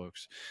lot more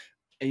books,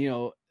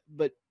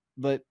 but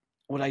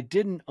what I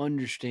didn't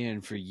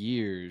understand for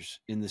years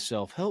in the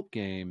self-help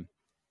game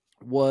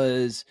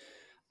was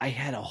I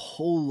had a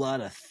whole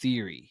lot of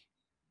theory,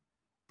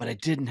 but I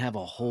didn't have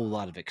a whole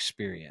lot of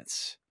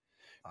experience.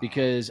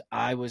 Because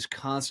I was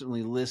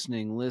constantly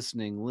listening.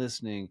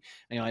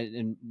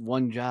 In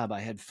one job, I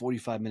had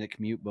 45-minute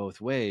commute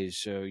both ways.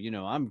 So,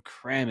 I'm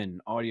cramming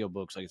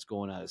audiobooks like it's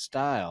going out of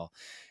style.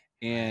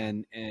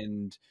 And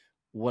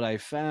what I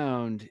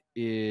found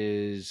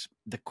is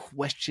the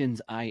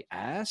questions I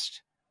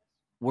asked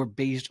were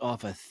based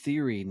off a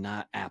theory,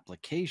 not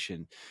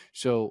application.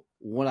 So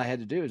what I had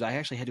to do is I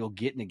actually had to go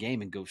get in the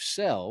game and go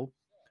sell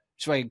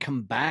so I could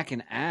come back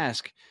and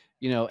ask,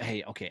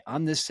 hey, okay,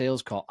 on this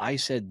sales call, I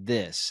said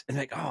this. And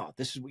like, oh,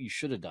 this is what you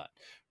should have done.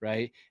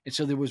 Right. And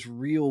so there was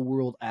real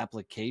world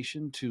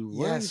application to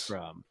learn Yes.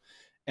 from.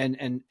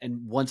 And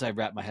once I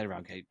wrapped my head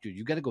around, okay, dude,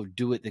 you got to go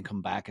do it, then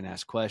come back and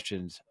ask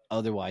questions.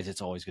 Otherwise,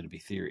 it's always going to be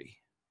theory.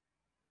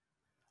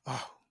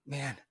 Oh,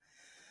 man,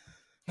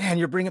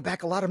 you're bringing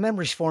back a lot of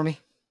memories for me.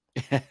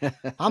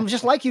 I'm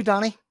just like you,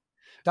 Donnie.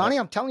 Donnie,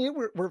 I'm telling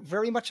you, we're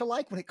very much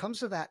alike when it comes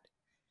to that.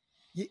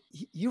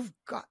 You've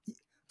got,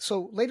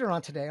 so later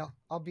on today,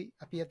 I'll be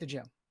at the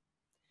gym,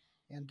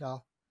 and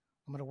I'm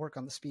going to work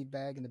on the speed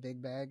bag and the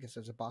big bag.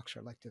 As a boxer,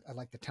 I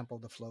like the tempo,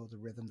 the flow, the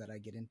rhythm that I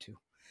get into,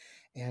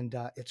 and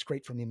it's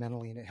great for me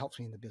mentally, and it helps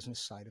me in the business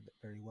side of it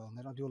very well. And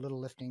then I'll do a little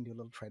lifting, do a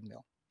little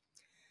treadmill.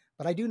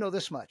 But I do know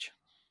this much: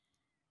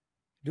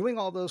 doing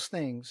all those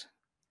things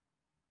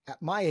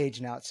at my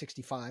age now, at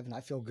 65, and I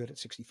feel good at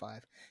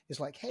 65, is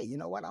like, hey, you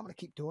know what? I'm going to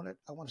keep doing it.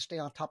 I want to stay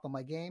on top of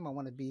my game. I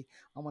want to be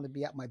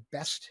at my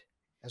best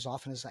as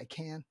often as I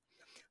can.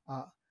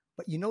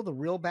 But the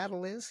real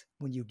battle is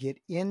when you get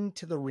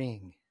into the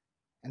ring.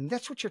 And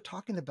that's what you're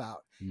talking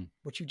about.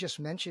 What you just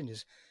mentioned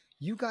is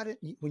you got it.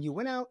 When you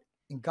went out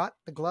and got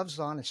the gloves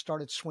on and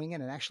started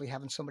swinging and actually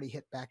having somebody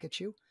hit back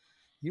at you,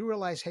 you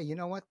realize, hey, you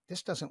know what?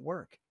 This doesn't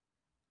work.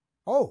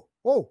 Oh,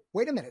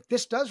 wait a minute.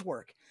 This does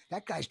work.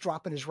 That guy's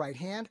dropping his right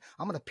hand.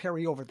 I'm going to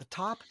parry over the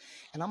top,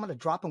 and I'm going to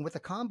drop him with a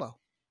combo.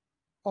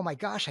 Oh my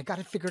gosh, I got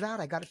it figured out.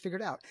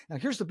 Now,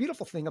 here's the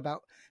beautiful thing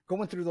about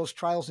going through those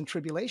trials and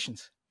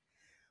tribulations.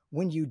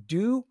 When you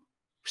do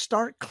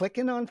start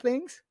clicking on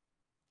things,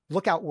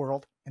 look out,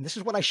 world. And this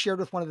is what I shared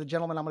with one of the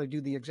gentlemen I'm going to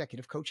do the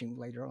executive coaching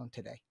later on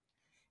today.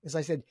 Is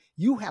I said,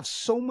 you have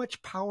so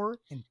much power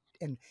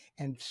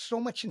and so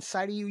much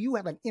inside of you. You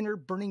have an inner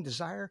burning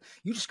desire.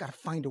 You just got to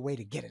find a way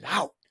to get it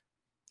out,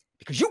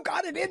 because you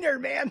got it in there,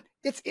 man.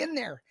 It's in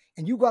there,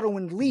 and you got to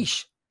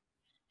unleash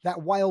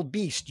that wild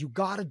beast. You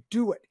got to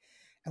do it.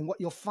 And what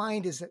you'll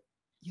find is that,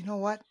 you know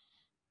what,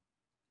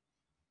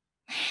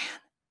 man,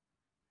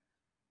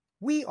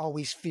 we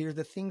always fear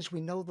the things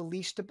we know the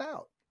least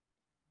about.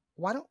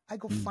 Why don't I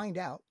go find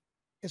out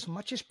as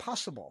much as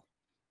possible,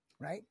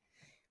 right?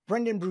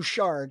 Brendan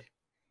Bouchard,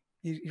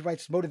 he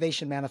writes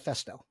Motivation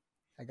Manifesto.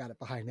 I got it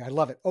behind me. I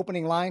love it.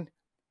 Opening line: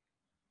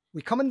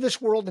 we come into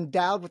this world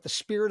endowed with the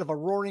spirit of a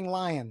roaring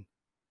lion,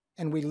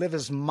 and we live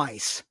as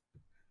mice.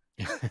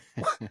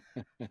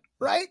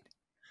 Right?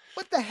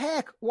 What the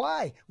heck?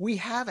 Why? We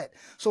have it.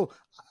 So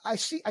I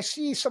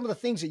see some of the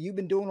things that you've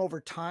been doing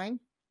over time.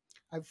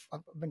 I've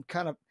been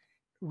kind of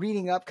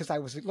reading up because I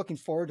was looking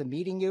forward to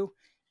meeting you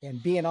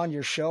and being on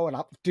your show. And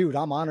dude,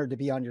 I'm honored to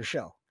be on your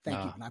show.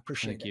 Thank you. And I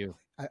appreciate it. You.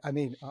 I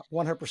mean,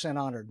 100%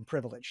 honored and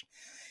privileged.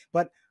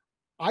 But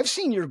I've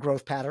seen your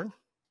growth pattern.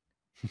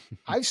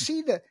 I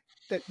see the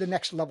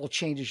next level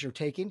changes you're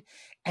taking.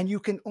 And you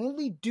can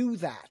only do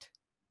that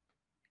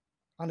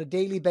on a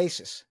daily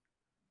basis,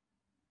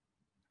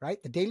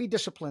 right? The daily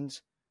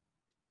disciplines.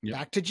 Yep.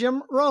 Back to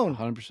Jim Rohn.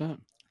 100%.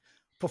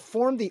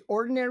 Perform the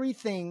ordinary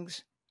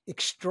things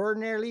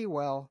extraordinarily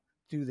well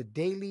through the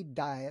daily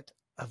diet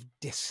of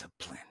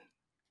discipline.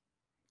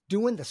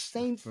 Doing the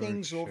same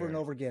things over and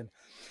over again.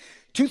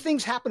 Two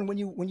things happen when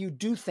you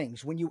do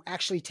things, when you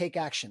actually take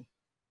action.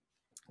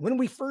 When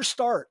we first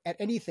start at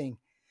anything,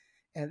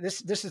 and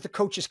this is the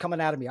coaches coming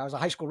out of me. I was a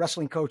high school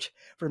wrestling coach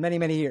for many,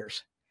 many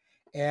years.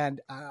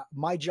 And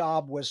my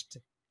job was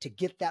to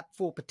get that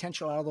full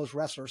potential out of those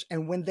wrestlers.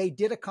 And when they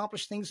did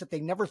accomplish things that they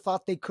never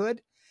thought they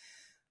could,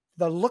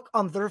 the look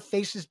on their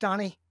faces,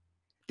 Donnie,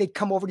 they'd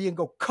come over to you and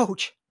go,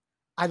 Coach,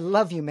 I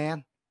love you,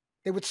 man.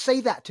 They would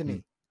say that to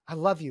me. I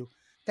love you.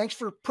 Thanks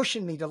for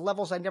pushing me to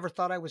levels I never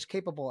thought I was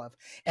capable of.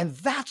 And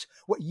that's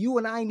what you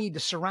and I need to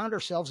surround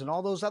ourselves and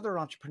all those other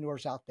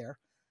entrepreneurs out there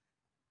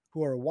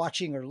who are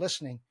watching or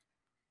listening.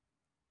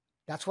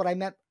 That's what I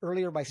meant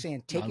earlier by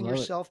saying taking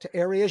yourself to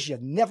areas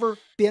you've never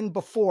been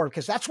before,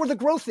 because that's where the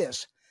growth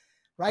is,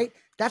 right?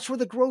 That's where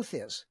the growth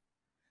is.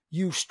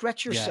 You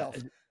stretch yourself,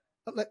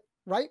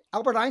 right?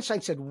 Albert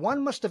Einstein said,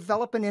 one must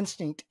develop an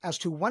instinct as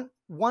to what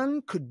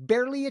one could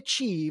barely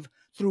achieve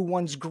through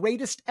one's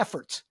greatest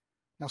efforts.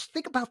 Now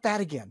think about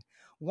that again.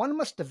 One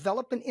must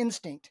develop an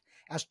instinct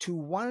as to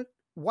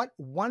what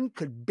one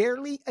could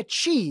barely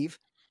achieve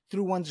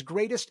through one's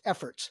greatest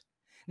efforts.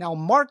 Now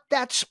mark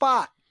that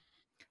spot.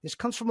 This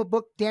comes from a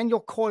book,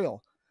 Daniel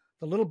Coyle,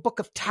 The Little Book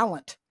of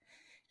Talent.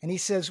 And he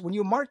says, when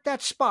you mark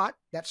that spot,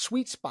 that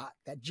sweet spot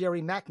that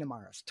Jerry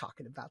McNamara is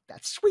talking about,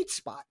 that sweet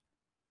spot,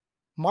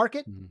 mark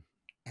it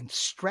and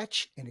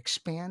stretch and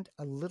expand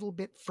a little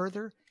bit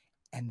further.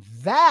 And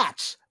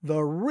that's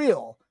the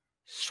real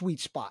sweet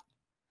spot.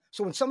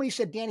 So when somebody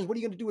said, Danny, what are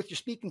you going to do with your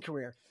speaking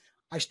career?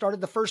 I started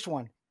the first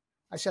one.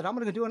 I said, I'm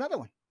going to do another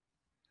one.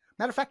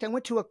 Matter of fact, I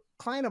went to a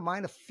client of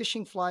mine, a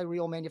fishing fly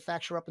reel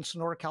manufacturer up in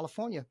Sonora,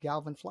 California.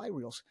 Galvin Fly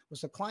Reels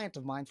was a client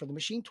of mine for the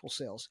machine tool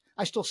sales.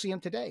 I still see him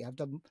today. I've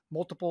done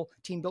multiple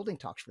team building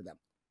talks for them.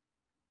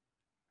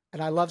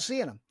 And I love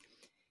seeing him.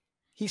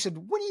 He said,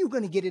 when are you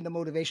going to get into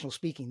motivational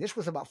speaking? This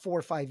was about 4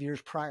 or 5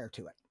 years prior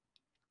to it.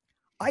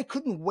 I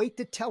couldn't wait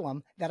to tell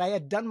him that I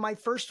had done my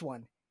first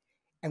one.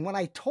 And when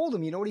I told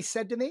him, you know what he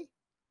said to me?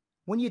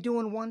 When you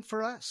doing one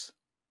for us?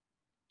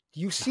 Do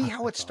you see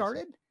how it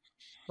started? Awesome.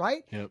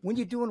 Right? Yep. When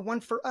you doing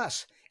one for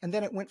us? And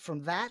then it went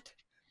from that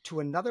to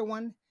another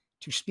one,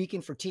 to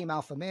speaking for Team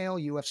Alpha Male,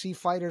 UFC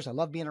fighters. I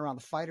love being around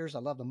the fighters. I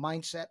love the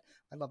mindset.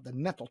 I love the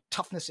mental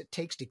toughness it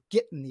takes to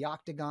get in the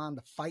octagon,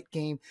 the fight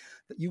game.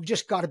 You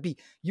just got to be,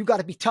 you got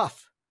to be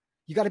tough.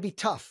 You got to be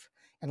tough.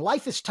 And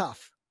life is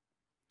tough.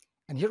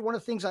 And here's one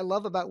of the things I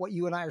love about what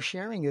you and I are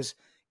sharing is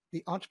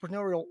the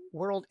entrepreneurial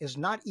world is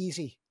not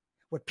easy.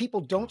 What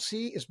people don't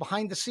see is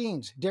behind the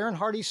scenes. Darren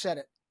Hardy said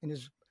it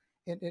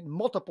in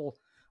multiple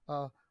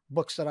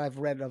books that I've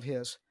read of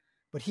his,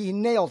 but he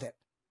nailed it.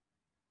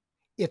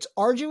 It's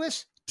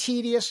arduous,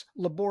 tedious,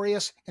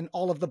 laborious, and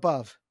all of the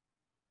above.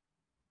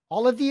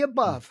 All of the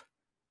above.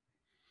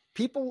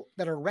 People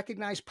that are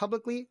recognized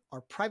publicly are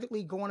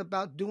privately going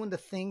about doing the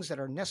things that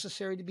are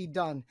necessary to be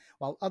done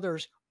while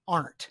others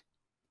aren't.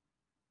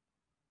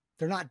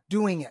 They're not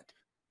doing it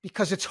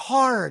because it's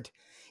hard.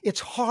 It's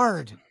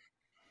hard,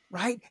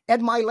 right?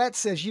 Ed Milet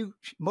says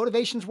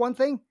motivation's one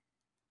thing,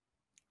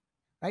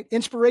 right?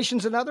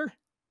 Inspiration's another.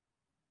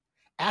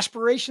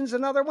 Aspiration's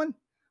another one,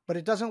 but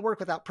it doesn't work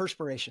without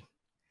perspiration.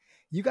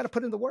 You got to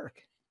put in the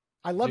work.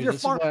 I love your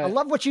farm. I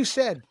love what you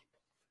said.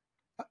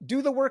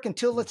 Do the work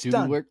until it's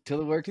done. Do the work till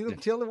the work.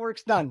 Till the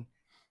work's done.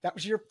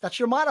 That's your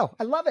motto.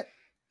 I love it.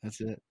 That's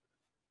it.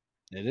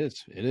 It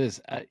is. It is.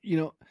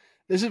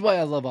 This is why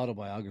I love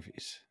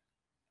autobiographies.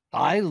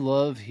 I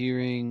love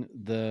hearing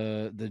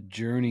the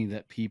journey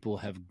that people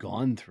have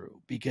gone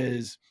through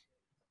because,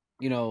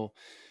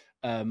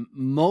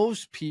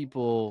 most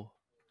people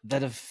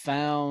that have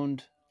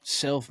found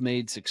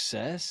self-made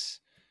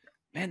success,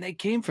 man, they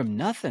came from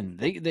nothing.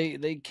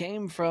 They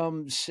came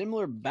from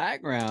similar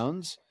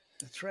backgrounds.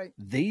 That's right.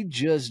 They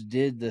just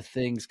did the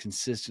things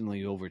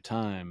consistently over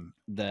time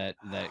that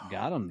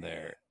got them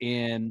there.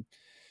 And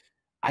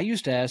I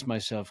used to ask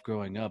myself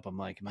growing up, I'm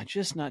like, am I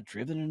just not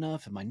driven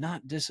enough? Am I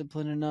not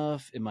disciplined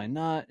enough? Am I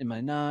not?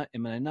 And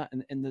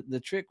the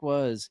trick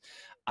was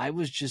I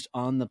was just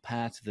on the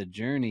path to the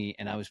journey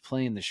and I was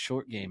playing the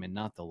short game and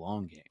not the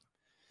long game.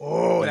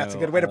 Oh, that's a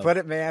good way to put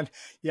it, man.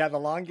 Yeah, the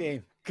long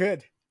game.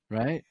 Good.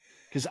 Right?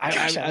 Because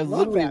I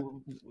literally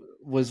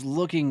was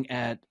looking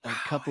at a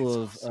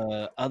couple of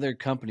other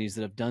companies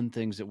that have done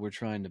things that we're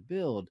trying to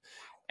build.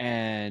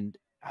 And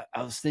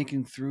I was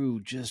thinking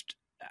through just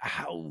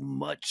how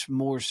much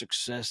more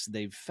success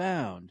they've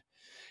found.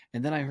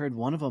 And then I heard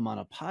one of them on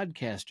a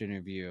podcast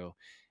interview.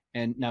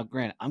 And now,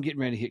 granted, I'm getting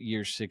ready to hit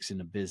year 6 in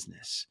the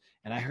business.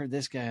 And I heard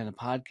this guy on a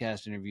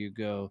podcast interview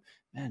go,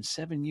 man,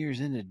 7 years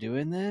into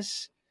doing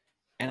this,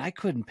 and I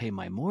couldn't pay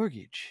my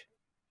mortgage.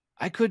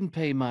 I couldn't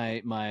pay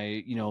my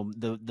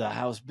the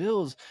house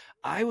bills.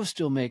 I was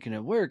still making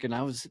it work. And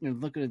I was sitting there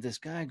looking at this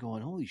guy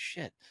going, holy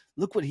shit,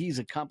 look what he's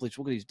accomplished.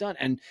 Look what he's done.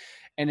 And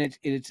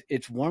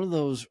it's one of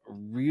those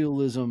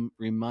realism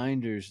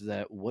reminders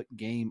that what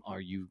game are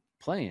you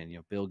playing?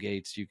 Bill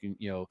Gates,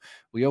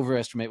 we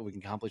overestimate what we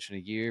can accomplish in a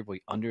year, but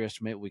we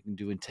underestimate what we can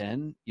do in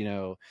 10.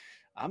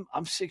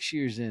 I'm 6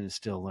 years in and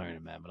still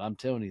learning, man, but I'm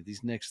telling you,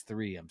 these next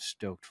 3 I'm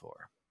stoked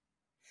for.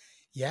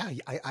 Yeah,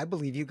 I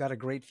believe you got a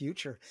great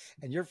future,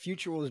 and your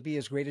future will be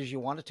as great as you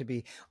want it to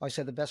be. I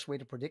said the best way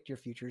to predict your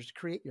future is to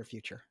create your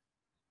future.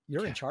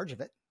 You're in charge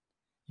of it.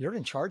 You're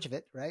in charge of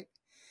it, right?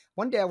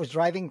 One day I was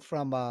driving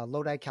from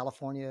Lodi,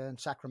 California, and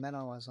Sacramento.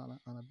 I was on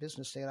a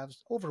business day, and I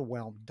was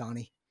overwhelmed,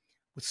 Donnie.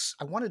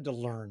 I wanted to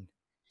learn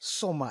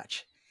so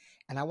much,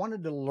 and I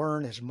wanted to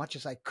learn as much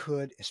as I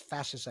could, as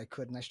fast as I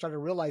could. And I started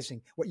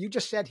realizing what you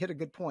just said hit a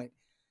good point: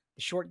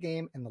 the short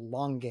game and the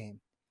long game.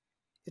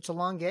 It's a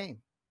long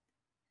game.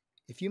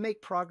 If you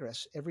make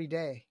progress every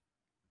day,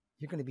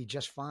 you're going to be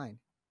just fine.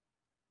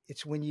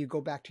 It's when you go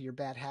back to your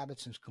bad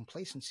habits and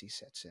complacency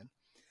sets in.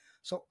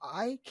 So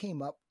I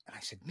came up and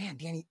I said, man,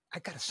 Danny, I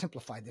got to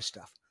simplify this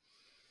stuff.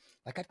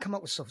 Like I'd come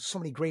up with so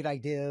many great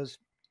ideas.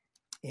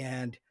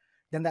 And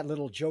then that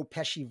little Joe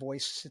Pesci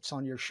voice sits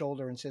on your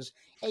shoulder and says,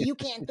 hey, you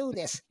can't do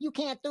this. You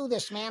can't do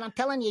this, man. I'm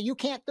telling you, you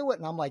can't do it.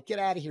 And I'm like, get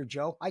out of here,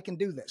 Joe. I can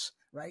do this.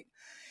 Right.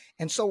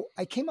 And so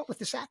I came up with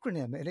this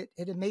acronym, and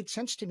it made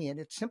sense to me, and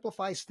it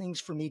simplifies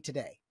things for me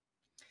today.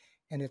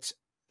 And it's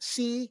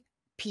CPPA.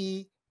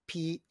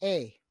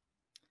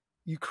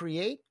 You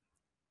create,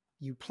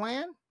 you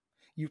plan,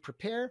 you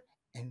prepare,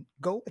 and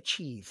go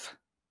achieve.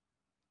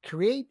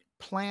 Create,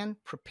 plan,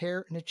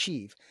 prepare, and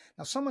achieve.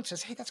 Now, someone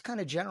says, hey, that's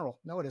kind of general.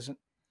 No, it isn't.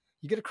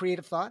 You get a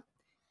creative thought.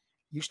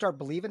 You start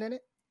believing in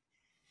it.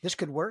 This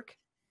could work.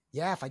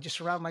 Yeah, if I just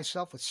surround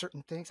myself with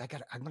certain things, I'm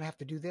going to have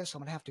to do this. I'm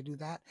going to have to do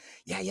that.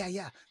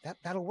 Yeah.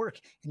 That'll work.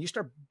 And you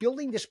start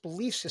building this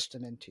belief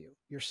system into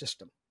your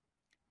system.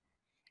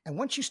 And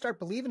once you start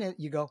believing it,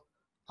 you go,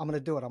 I'm going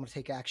to do it. I'm going to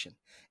take action.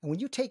 And when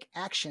you take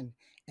action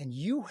and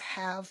you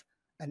have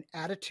an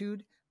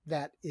attitude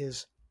that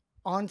is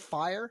on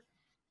fire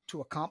to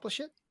accomplish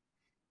it,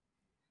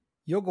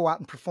 you'll go out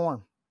and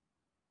perform,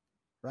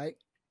 right?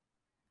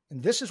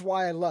 And this is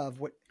why I love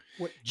what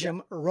Yeah,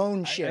 Jim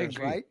Rohn I shares,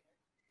 agree. right?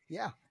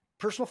 Yeah.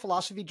 Personal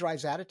philosophy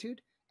drives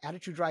attitude.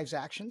 Attitude drives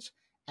actions.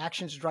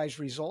 Actions drives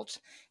results.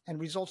 And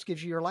results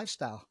gives you your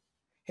lifestyle.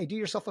 Hey, do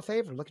yourself a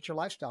favor. Look at your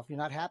lifestyle. If you're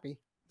not happy,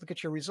 look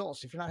at your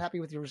results. If you're not happy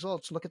with your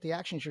results, look at the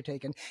actions you're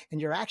taking.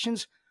 And your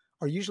actions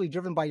are usually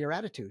driven by your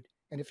attitude.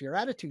 And if your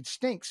attitude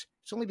stinks,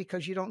 it's only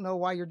because you don't know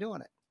why you're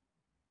doing it.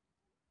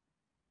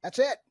 That's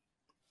it.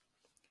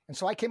 And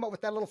so I came up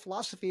with that little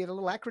philosophy and a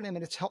little acronym,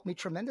 and it's helped me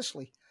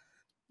tremendously.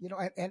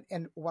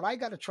 And what I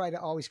got to try to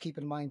always keep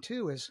in mind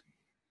too is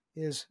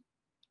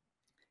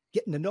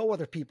getting to know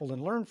other people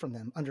and learn from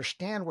them,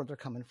 understand where they're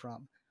coming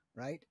from,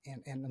 right?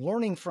 And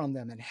learning from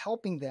them and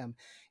helping them,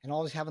 and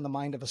always having the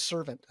mind of a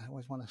servant. I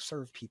always want to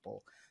serve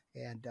people.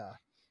 And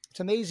it's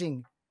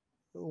amazing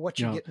what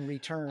You you know, get in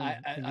return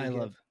when you I give.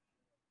 love,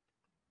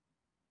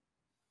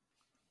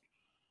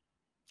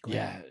 Go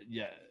ahead.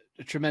 yeah,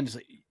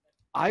 tremendously.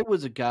 I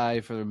was a guy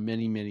for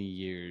many, many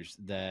years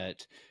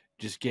that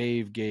just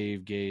gave,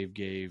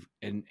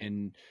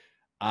 and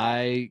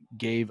I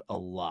gave a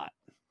lot.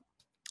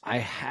 I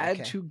had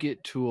Okay. to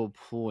get to a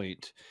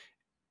point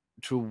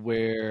to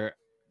where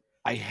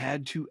I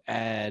had to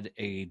add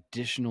a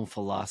additional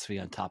philosophy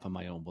on top of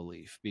my own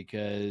belief,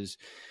 because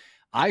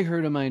I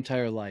heard in my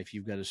entire life,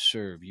 you've got to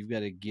serve, you've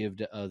got to give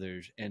to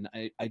others. And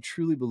I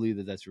truly believe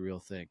that that's a real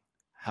thing.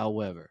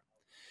 However,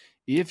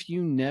 if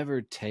you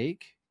never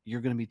take,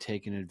 you're going to be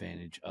taken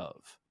advantage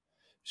of.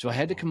 So I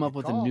had to Oh, come up good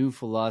with a call. new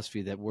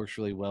philosophy that works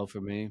really well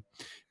for me,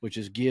 which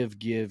is give,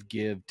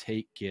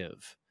 take,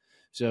 give.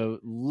 So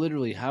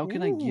literally, how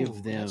can I give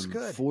Ooh, that's them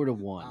good. 4 to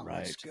 1, Wow,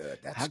 that's right? good.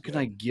 That's How can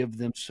I good. give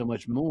them so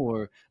much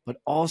more, but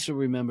also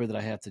remember that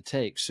I have to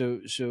take? So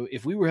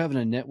if we were having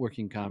a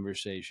networking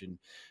conversation,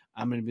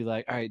 I'm going to be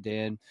like, all right,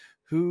 Dan,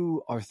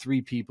 who are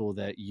 3 people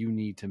that you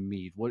need to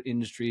meet? What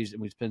industries?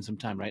 And we spend some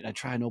time, right? And I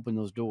try and open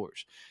those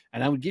doors,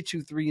 and I would get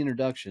you 3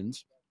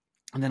 introductions,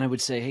 and then I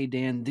would say, hey,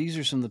 Dan, these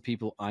are some of the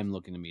people I'm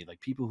looking to meet, like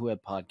people who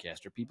have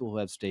podcasts or people who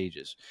have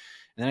stages.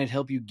 And then I'd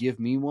help you give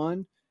me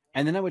one.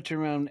 And then I would turn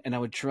around and I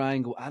would try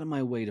and go out of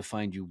my way to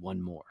find you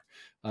one more.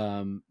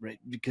 Right. I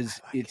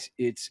Because like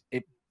it.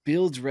 it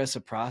builds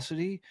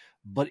reciprocity,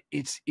 but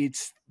it's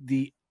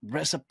the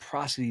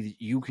reciprocity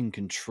that you can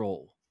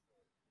control,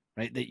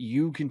 right? That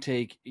you can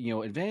take,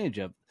 advantage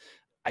of.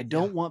 I Yeah.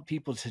 don't want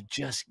people to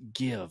just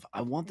give.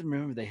 I want them to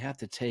remember they have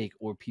to take,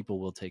 or people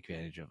will take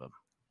advantage of them.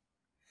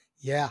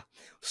 Yeah.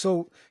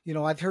 So,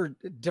 I've heard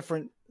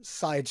different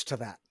sides to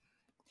that.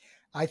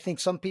 I think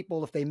some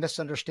people, if they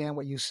misunderstand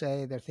what you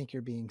say, they think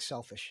you're being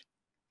selfish.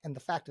 And the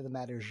fact of the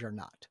matter is you're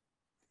not.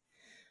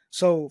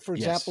 So, for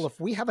example, Yes. if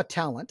we have a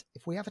talent,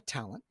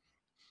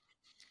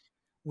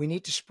 we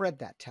need to spread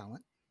that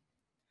talent,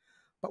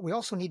 but we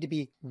also need to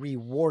be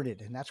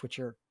rewarded. And that's what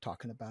you're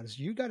talking about is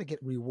you got to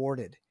get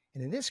rewarded.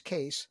 And in this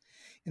case,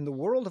 in the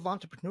world of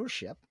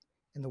entrepreneurship,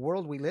 in the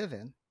world we live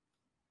in,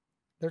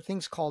 there are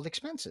things called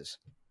expenses,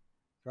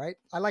 right?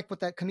 I like what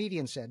that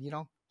comedian said,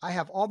 I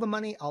have all the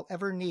money I'll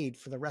ever need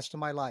for the rest of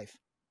my life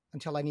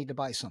until I need to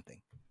buy something,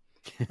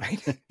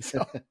 right?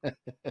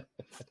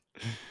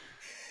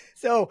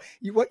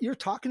 What you're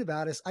talking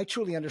about is I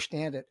truly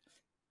understand it.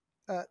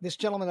 This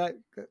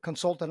gentleman,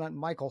 consultant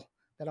Michael,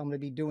 that I'm going to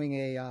be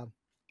doing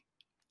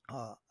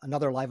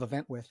another live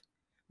event with,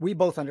 we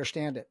both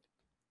understand it.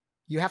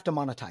 You have to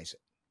monetize it.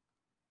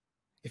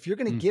 If you're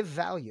going to Mm, give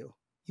value,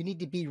 you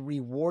need to be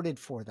rewarded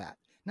for that.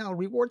 Now,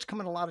 rewards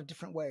come in a lot of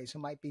different ways. It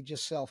might be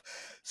just self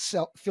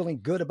feeling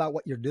good about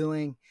what you're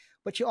doing,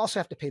 but you also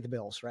have to pay the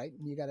bills, right?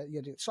 And you got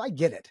to do. So I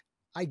get it.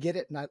 I get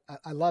it, and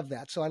I love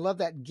that. So I love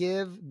that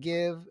give,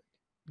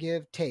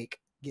 take,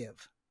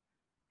 give.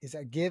 Is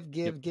that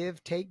yep.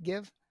 give, take,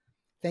 give?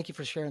 Thank you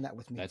for sharing that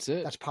with me. That's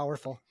it. That's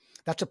powerful.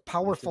 That's a That's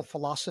powerful it.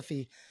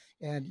 philosophy.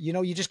 And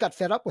you just got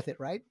fed up with it,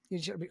 right?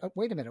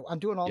 Wait a minute, I'm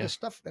doing all Yeah. this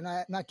stuff and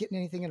I'm not getting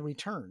anything in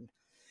return.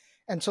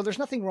 And so there's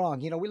nothing wrong.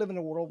 We live in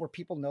a world where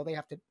people know they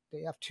have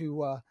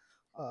to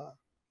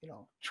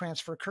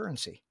transfer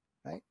currency,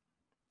 right?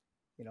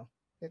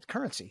 It's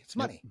currency, it's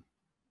Yep. money.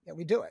 Yeah,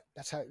 we do it.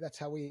 That's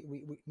how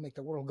we make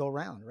the world go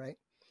round, right?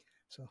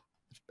 So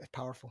it's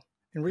powerful.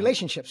 And Yep.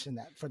 relationships in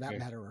that, for that Very.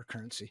 matter, are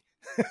currency.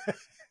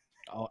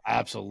 Oh,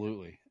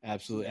 absolutely.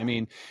 Absolutely. I Yeah.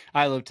 mean,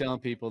 I love telling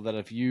people that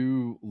if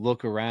you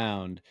look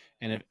around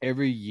and if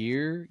every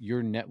year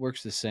your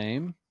network's the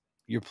same,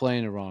 you're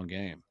playing the wrong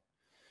game.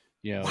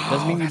 It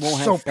doesn't Wow, mean you that's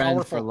won't have so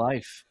friends for powerful.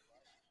 life,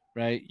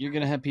 right? You're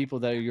going to have people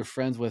that are your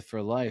friends with for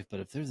life,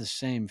 but if they're the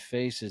same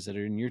faces that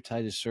are in your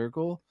tightest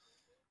circle,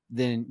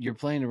 then you're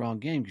playing the wrong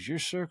game, because your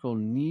circle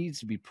needs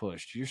to be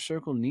pushed. Your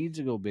circle needs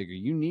to go bigger.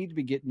 You need to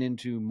be getting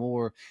into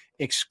more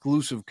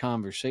exclusive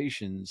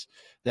conversations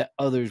that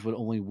others would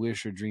only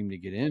wish or dream to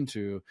get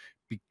into,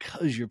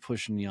 because you're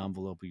pushing the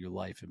envelope of your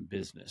life and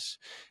business.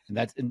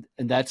 And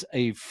that's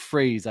a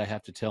phrase I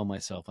have to tell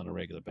myself on a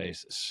regular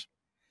basis.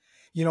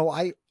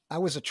 I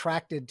was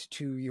attracted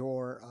to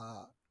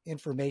your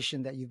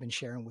information that you've been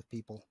sharing with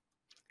people,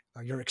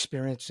 your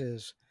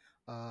experiences,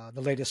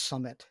 the latest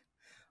summit,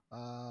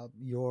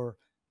 your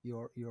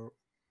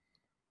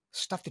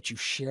stuff that you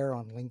share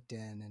on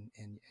LinkedIn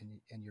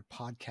and your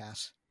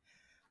podcasts,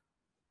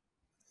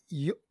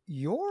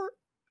 you're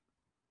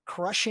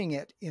crushing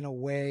it in a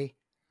way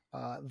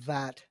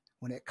that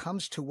when it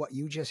comes to what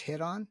you just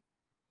hit on,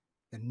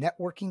 the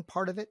networking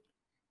part of it,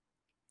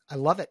 I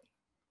love it.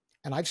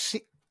 And I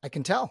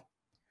can tell.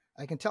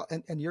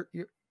 And you're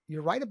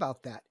right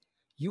about that.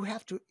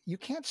 You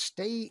can't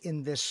stay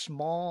in this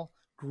small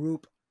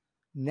group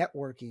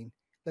networking,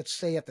 let's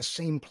say at the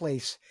same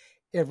place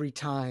every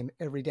time,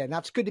 every day. Now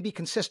it's good to be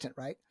consistent,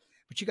 right?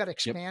 But you got to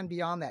expand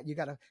beyond that. You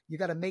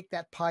got to make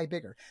that pie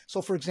bigger.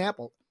 So for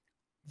example,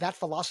 that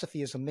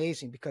philosophy is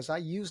amazing because I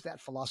used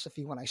that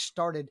philosophy when I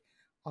started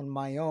on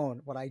my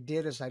own. What I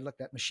did is I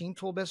looked at machine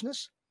tool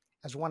business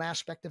as one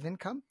aspect of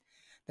income.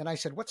 Then I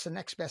said, what's the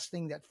next best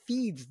thing that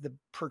feeds the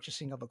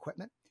purchasing of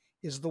equipment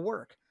is the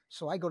work.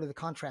 So I go to the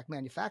contract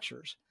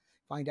manufacturers,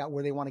 find out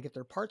where they want to get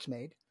their parts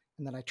made,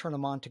 and then I turn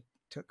them on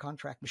to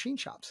contract machine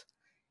shops.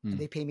 And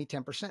they pay me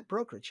 10%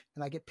 brokerage.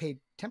 And I get paid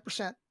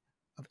 10%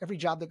 of every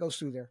job that goes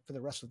through there for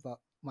the rest of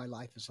my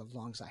life as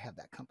long as I have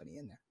that company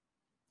in there.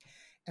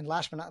 And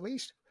last but not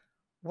least,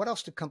 what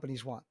else do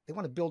companies want? They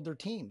want to build their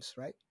teams,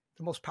 right?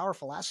 The most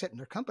powerful asset in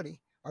their company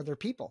are their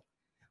people.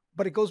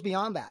 But it goes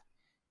beyond that.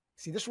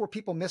 See, this is where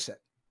people miss it.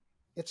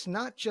 It's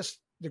not just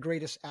the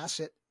greatest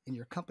asset in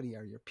your company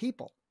are your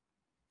people.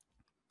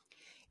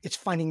 It's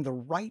finding the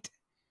right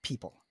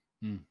people.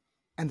 And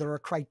there are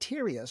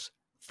criterias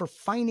for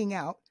finding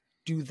out,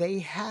 do they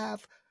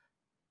have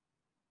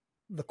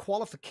the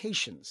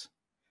qualifications?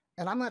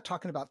 And I'm not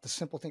talking about the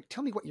simple thing.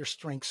 Tell me what your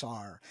strengths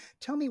are.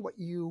 Tell me what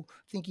you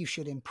think you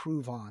should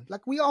improve on.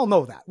 Like, we all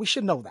know that. We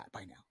should know that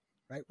by now,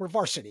 right? We're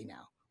varsity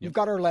now. We've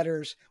got our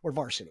letters. We're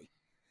varsity.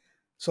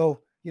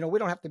 So, we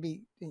don't have to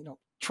be,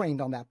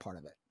 trained on that part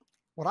of it.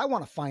 What I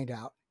want to find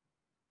out,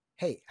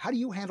 hey, how do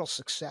you handle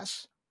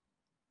success?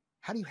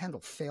 How do you handle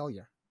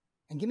failure?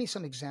 And give me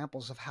some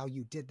examples of how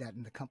you did that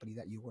in the company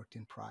that you worked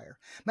in prior.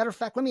 Matter of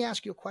fact, let me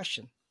ask you a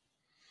question.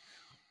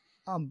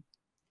 Are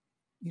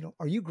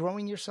you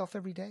growing yourself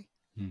every day?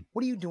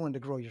 What are you doing to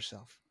grow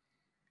yourself?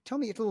 Tell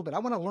me a little bit. I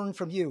want to learn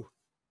from you.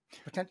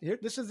 I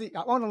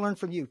want to learn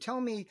from you.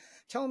 Tell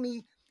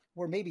me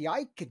where maybe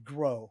I could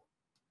grow.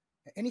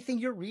 Anything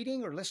you're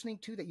reading or listening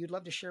to that you'd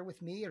love to share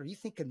with me, or you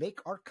think could make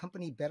our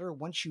company better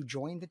once you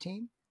join the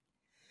team?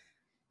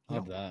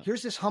 Love that.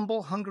 Here's this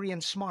humble, hungry,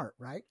 and smart,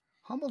 right?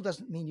 Humble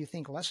doesn't mean you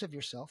think less of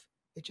yourself.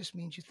 It just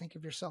means you think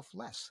of yourself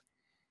less.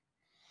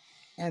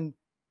 And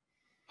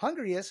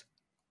hungry is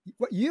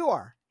what you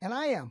are and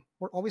I am.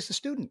 We're always the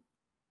student.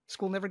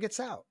 School never gets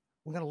out.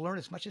 We're going to learn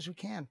as much as we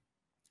can.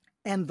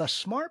 And the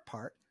smart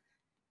part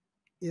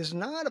is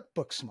not a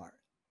book smart.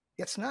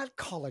 It's not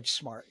college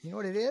smart. You know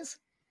what it is?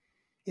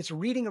 It's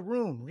reading a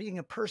room, reading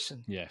a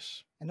person.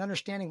 Yes. And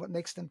understanding what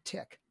makes them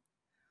tick.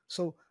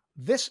 So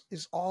this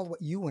is all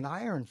what you and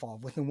I are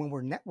involved with. And when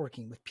we're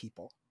networking with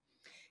people.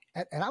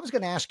 And I was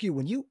going to ask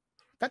you,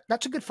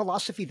 that's a good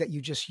philosophy that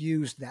you just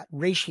used, that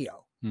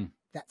ratio,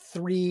 that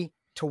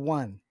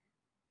 3-to-1.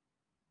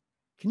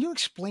 Can you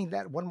explain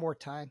that one more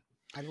time?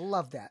 I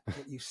love that,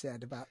 what you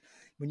said about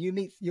when you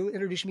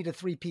introduced me to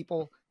 3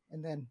 people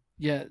and then.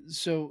 Yeah.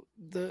 So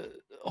the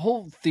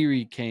whole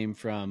theory came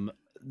from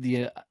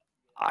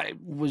I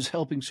was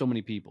helping so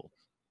many people.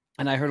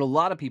 And I heard a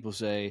lot of people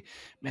say,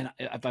 man,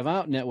 if I'm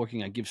out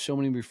networking, I give so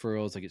many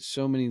referrals, I get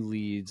so many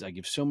leads, I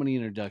give so many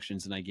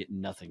introductions, and I get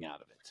nothing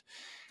out of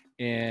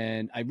it.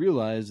 And I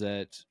realized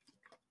that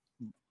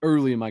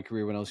early in my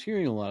career, when I was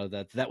hearing a lot of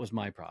that was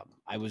my problem.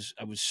 I was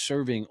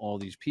serving all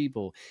these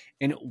people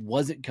and it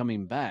wasn't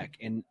coming back.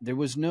 And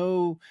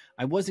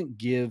I wasn't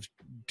give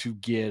to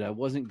get, I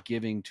wasn't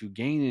giving to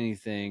gain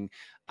anything.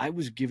 I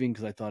was giving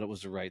because I thought it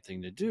was the right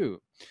thing to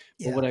do.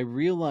 Yeah. But what I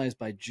realized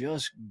by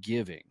just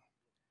giving,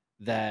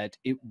 that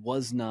it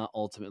was not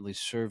ultimately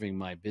serving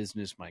my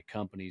business, my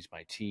companies,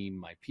 my team,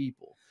 my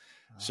people.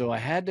 So I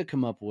had to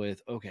come up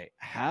with, okay,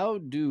 how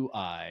do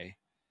I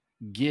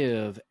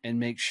give and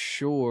make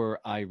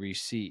sure I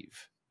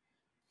receive?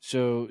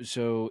 So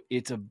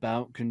it's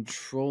about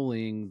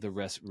controlling the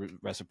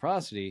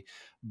reciprocity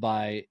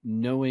by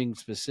knowing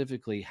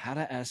specifically how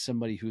to ask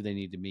somebody who they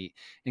need to meet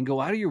and go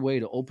out of your way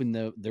to open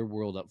their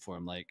world up for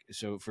them. Like,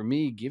 so for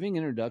me, giving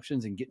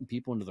introductions and getting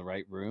people into the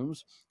right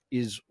rooms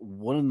is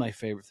one of my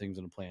favorite things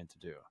on a plan to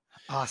do.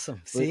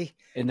 Awesome. See,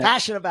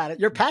 passionate about it.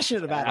 You're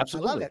passionate about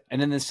absolutely. it. I love it.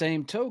 And in the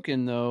same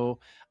token, though,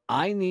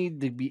 I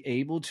need to be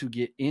able to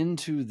get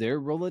into their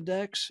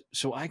Rolodex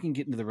so I can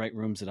get into the right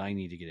rooms that I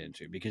need to get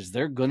into, because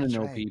they're going to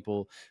know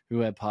people who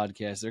have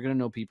podcasts. They're going to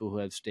know people who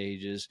have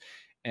stages.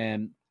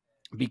 And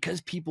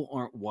because people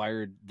aren't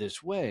wired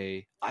this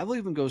way, I will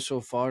even go so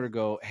far to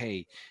go,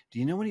 hey, do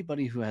you know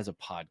anybody who has a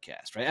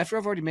podcast? Right after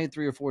I've already made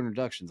 3 or 4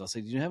 introductions, I'll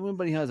say, do you have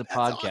anybody who has a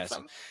podcast?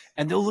 Awesome.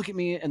 And they'll look at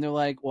me and they're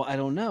like, well, I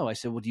don't know. I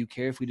said, well, do you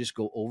care if we just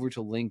go over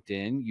to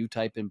LinkedIn, you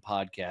type in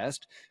podcast,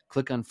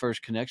 click on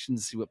first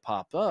connections, see what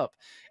pop up,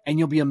 and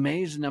you'll be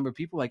amazed the number of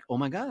people like, oh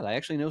my God, I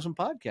actually know some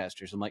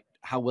podcasters. I'm like,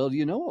 how well do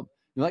you know them?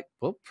 You're like,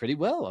 well, pretty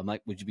well. I'm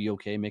like, would you be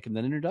okay making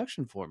that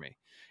introduction for me?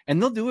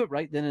 And they'll do it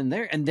right then and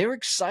there. And they're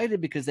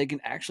excited because they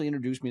can actually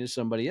introduce me to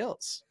somebody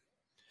else.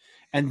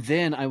 And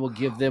then I will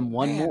give Oh them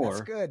one man, that's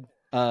more, good.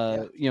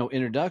 Yeah.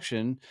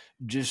 introduction,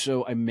 just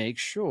so I make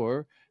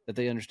sure that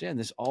they understand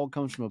this all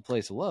comes from a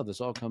place of love.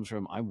 This all comes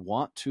from, I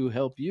want to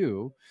help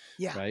you,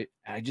 Yeah. right?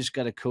 I just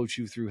got to coach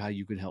you through how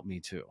you can help me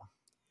too.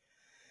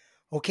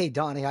 Okay,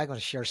 Donnie, I got to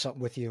share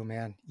something with you,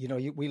 man.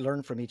 We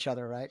learn from each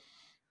other, right?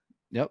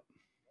 Yep.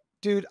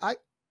 Dude,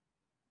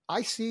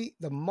 I see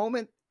the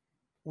moment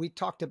we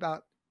talked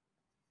about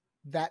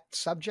that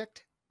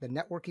subject, the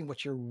networking,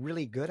 what you're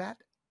really good at,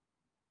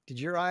 did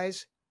your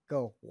eyes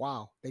go,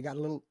 wow, they got a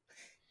little,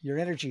 your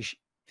energy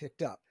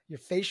picked up, your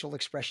facial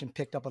expression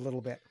picked up a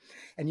little bit.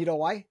 And you know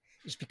why?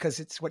 It's because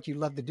it's what you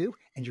love to do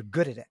and you're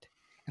good at it.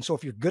 And so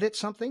if you're good at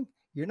something,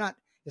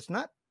 it's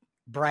not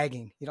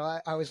bragging.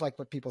 I always like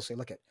what people say,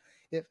 look at,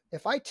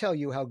 if I tell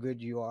you how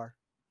good you are,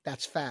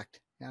 that's fact.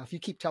 Now, if you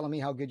keep telling me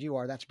how good you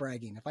are, that's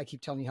bragging. If I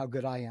keep telling you how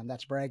good I am,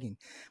 that's bragging.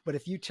 But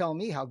if you tell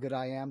me how good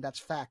I am, that's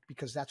fact,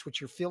 because that's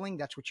what you're feeling.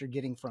 That's what you're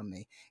getting from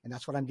me. And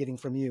that's what I'm getting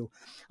from you.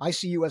 I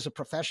see you as a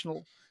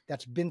professional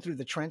that's been through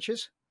the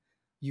trenches.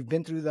 You've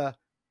been through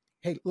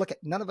hey, look,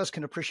 none of us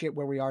can appreciate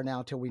where we are now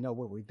until we know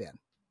where we've been.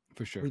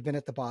 For sure. We've been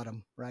at the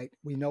bottom, right?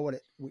 We know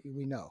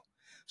we know.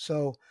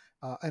 So,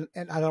 and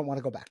I don't want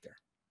to go back there.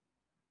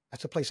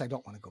 That's a place I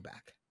don't want to go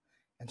back.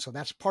 And so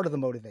that's part of the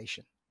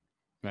motivation,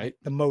 right?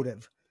 The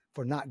motive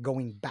for not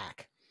going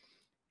back.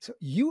 So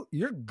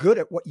you're good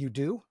at what you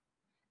do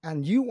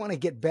and you want to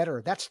get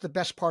better. That's the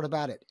best part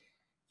about it.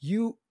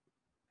 You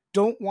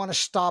don't want to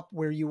stop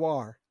where you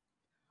are.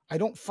 I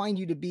don't find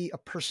you to be a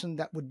person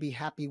that would be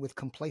happy with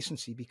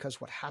complacency, because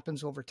what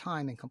happens over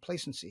time in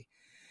complacency,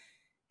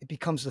 it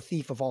becomes the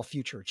thief of all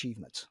future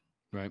achievements.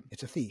 Right.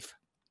 It's a thief.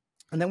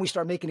 And then we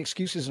start making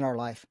excuses in our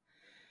life,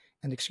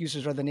 and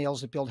excuses are the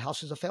nails that build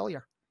houses of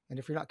failure. And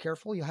if you're not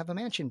careful, you'll have a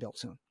mansion built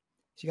soon.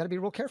 So you got to be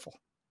real careful.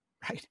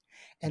 Right.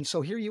 And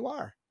so here you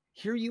are,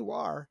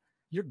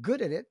 you're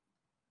good at it.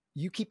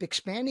 You keep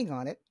expanding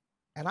on it.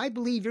 And I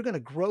believe you're going to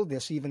grow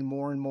this even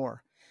more and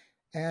more.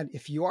 And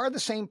if you are the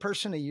same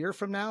person a year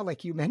from now,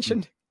 like you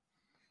mentioned,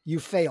 you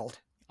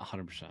failed.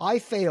 100%. I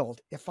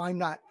failed. If I'm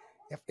not,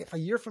 if a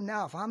year from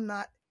now, if I'm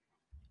not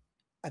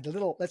a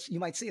little, you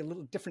might say a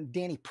little different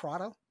Danny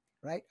Prado,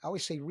 right? I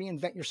always say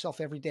reinvent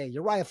yourself every day.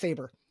 Uriah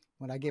Faber,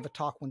 when I gave a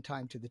talk one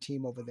time to the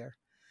team over there,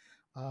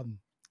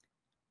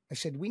 I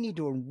said, we need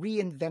to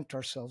reinvent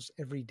ourselves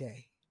every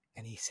day.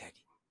 And he said,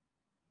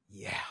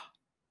 yeah,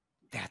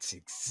 that's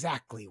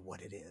exactly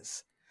what it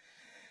is.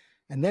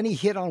 And then he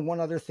hit on one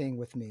other thing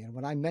with me. And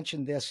when I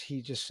mentioned this,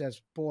 he just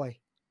says, boy,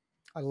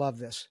 I love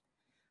this.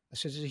 I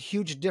said, there's a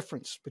huge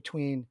difference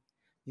between,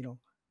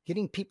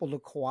 getting people to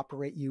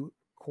cooperate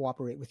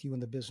with you in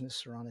the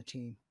business or on a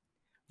team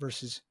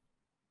versus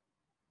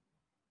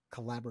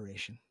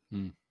collaboration.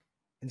 And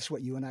this is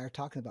what you and I are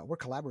talking about. We're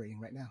collaborating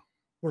right now.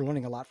 We're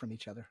learning a lot from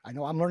each other. I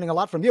know I'm learning a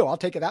lot from you. I'll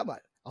take it that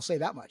much. I'll say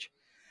that much.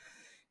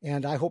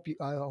 And I hope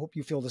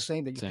you feel the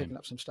same, that you're picking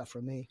up some stuff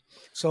from me.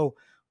 So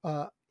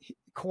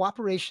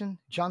cooperation,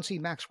 John C.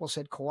 Maxwell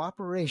said,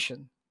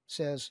 cooperation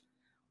says,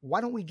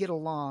 why don't we get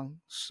along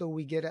so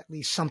we get at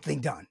least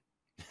something done?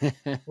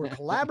 Where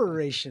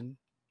collaboration,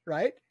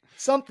 right?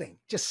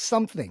 Just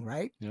something,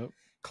 right? Yep.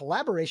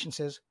 Collaboration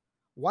says,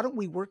 why don't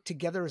we work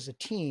together as a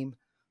team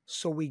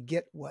so we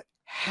get what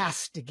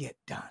has to get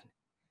done?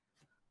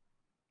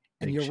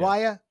 And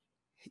Uriah's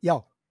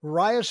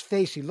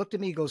face, he looked at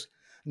me, he goes,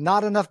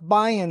 not enough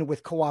buy-in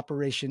with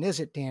cooperation, is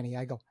it, Danny?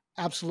 I go,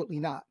 absolutely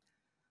not.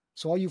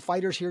 So all you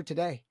fighters here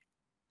today,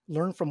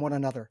 learn from one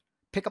another.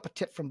 Pick up a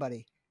tip from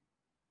buddy.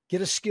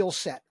 Get a skill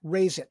set,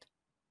 raise it.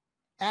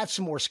 Add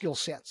some more skill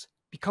sets.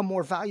 Become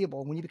more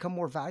valuable. When you become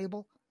more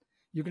valuable,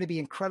 you're going to be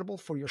incredible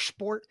for your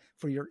sport,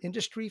 for your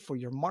industry, for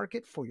your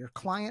market, for your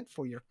client,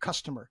 for your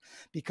customer,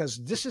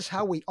 because this is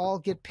how we all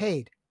get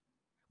paid.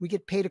 We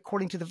get paid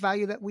according to the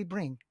value that we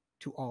bring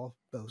to all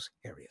those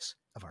areas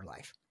of our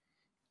life.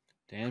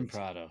 Dan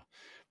Prado.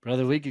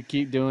 Brother, we could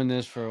keep doing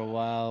this for a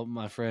while,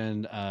 my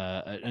friend.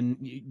 And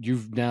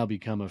you've now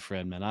become a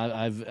friend, man.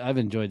 I've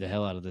enjoyed the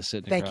hell out of this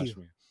sitting across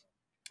from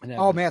you.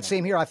 Oh man,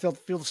 same here. I feel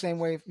the same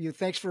way. You,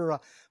 thanks for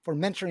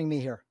mentoring me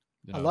here.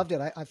 I loved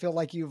it. I feel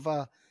like you've.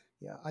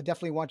 I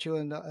definitely want you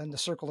in the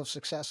circle of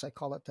success. I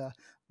call it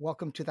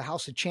welcome to the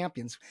House of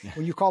Champions.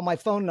 When you call my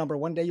phone number,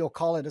 one day you'll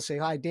call it and say,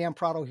 hi, Dan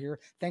Prado here.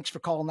 Thanks for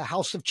calling the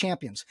House of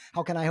Champions.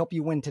 How can I help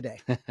you win today?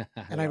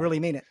 And I really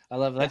mean it. I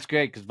love it. That's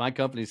great, because my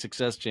company's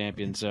Success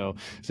Champion. So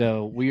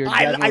we are.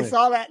 I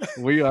saw that.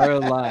 We are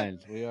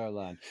aligned. We are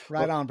aligned.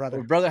 Right on, brother.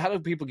 Well, brother, how do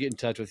people get in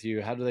touch with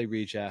you? How do they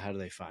reach out? How do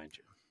they find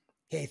you?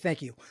 Hey,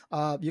 thank you.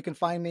 You can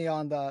find me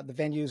on the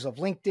venues of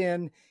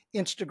LinkedIn,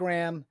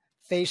 Instagram,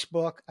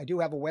 Facebook. I do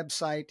have a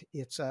website.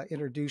 It's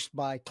introduced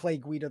by Clay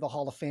Guida, the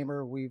Hall of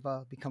Famer. We've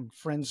become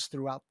friends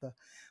throughout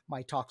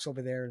my talks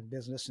over there in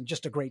business, and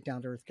just a great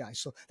down-to-earth guy.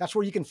 So that's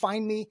where you can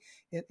find me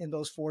in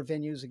those 4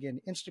 venues. Again,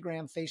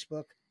 Instagram,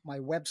 Facebook, my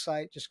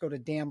website. Just go to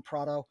Dan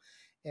Prado,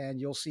 and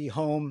you'll see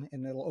home,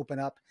 and it'll open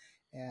up.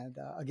 And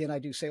again, I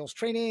do sales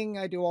training.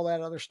 I do all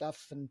that other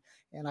stuff, and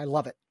I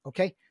love it.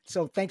 Okay,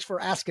 so thanks for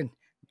asking.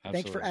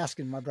 Absolutely. Thanks for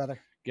asking, my brother.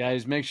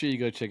 Guys, make sure you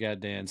go check out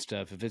Dan's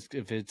stuff.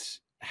 If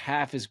it's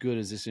half as good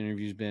as this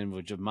interview's been,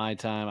 which of my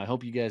time, I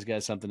hope you guys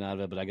got something out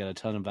of it. But I got a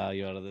ton of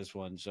value out of this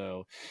one.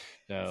 So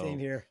Same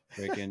here.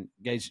 Freaking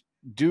guys,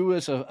 do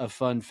us a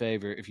fun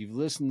favor. If you've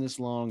listened this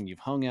long and you've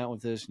hung out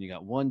with us and you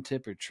got one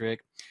tip or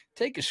trick,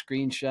 take a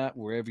screenshot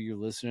wherever you're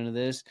listening to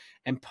this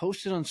and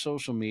post it on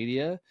social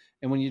media.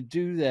 And when you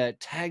do that,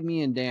 tag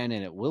me and Dan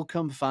in it. We'll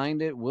come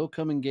find it. We'll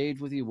come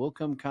engage with you. We'll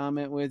come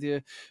comment with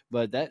you.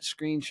 But that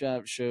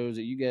screenshot shows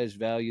that you guys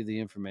value the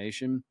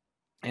information,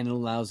 and it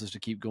allows us to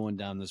keep going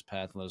down this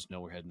path and let us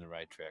know we're heading in the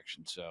right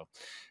direction. So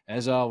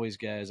as always,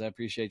 guys, I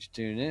appreciate you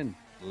tuning in.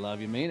 Love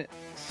you, mean it.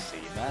 See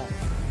you.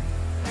 Bye.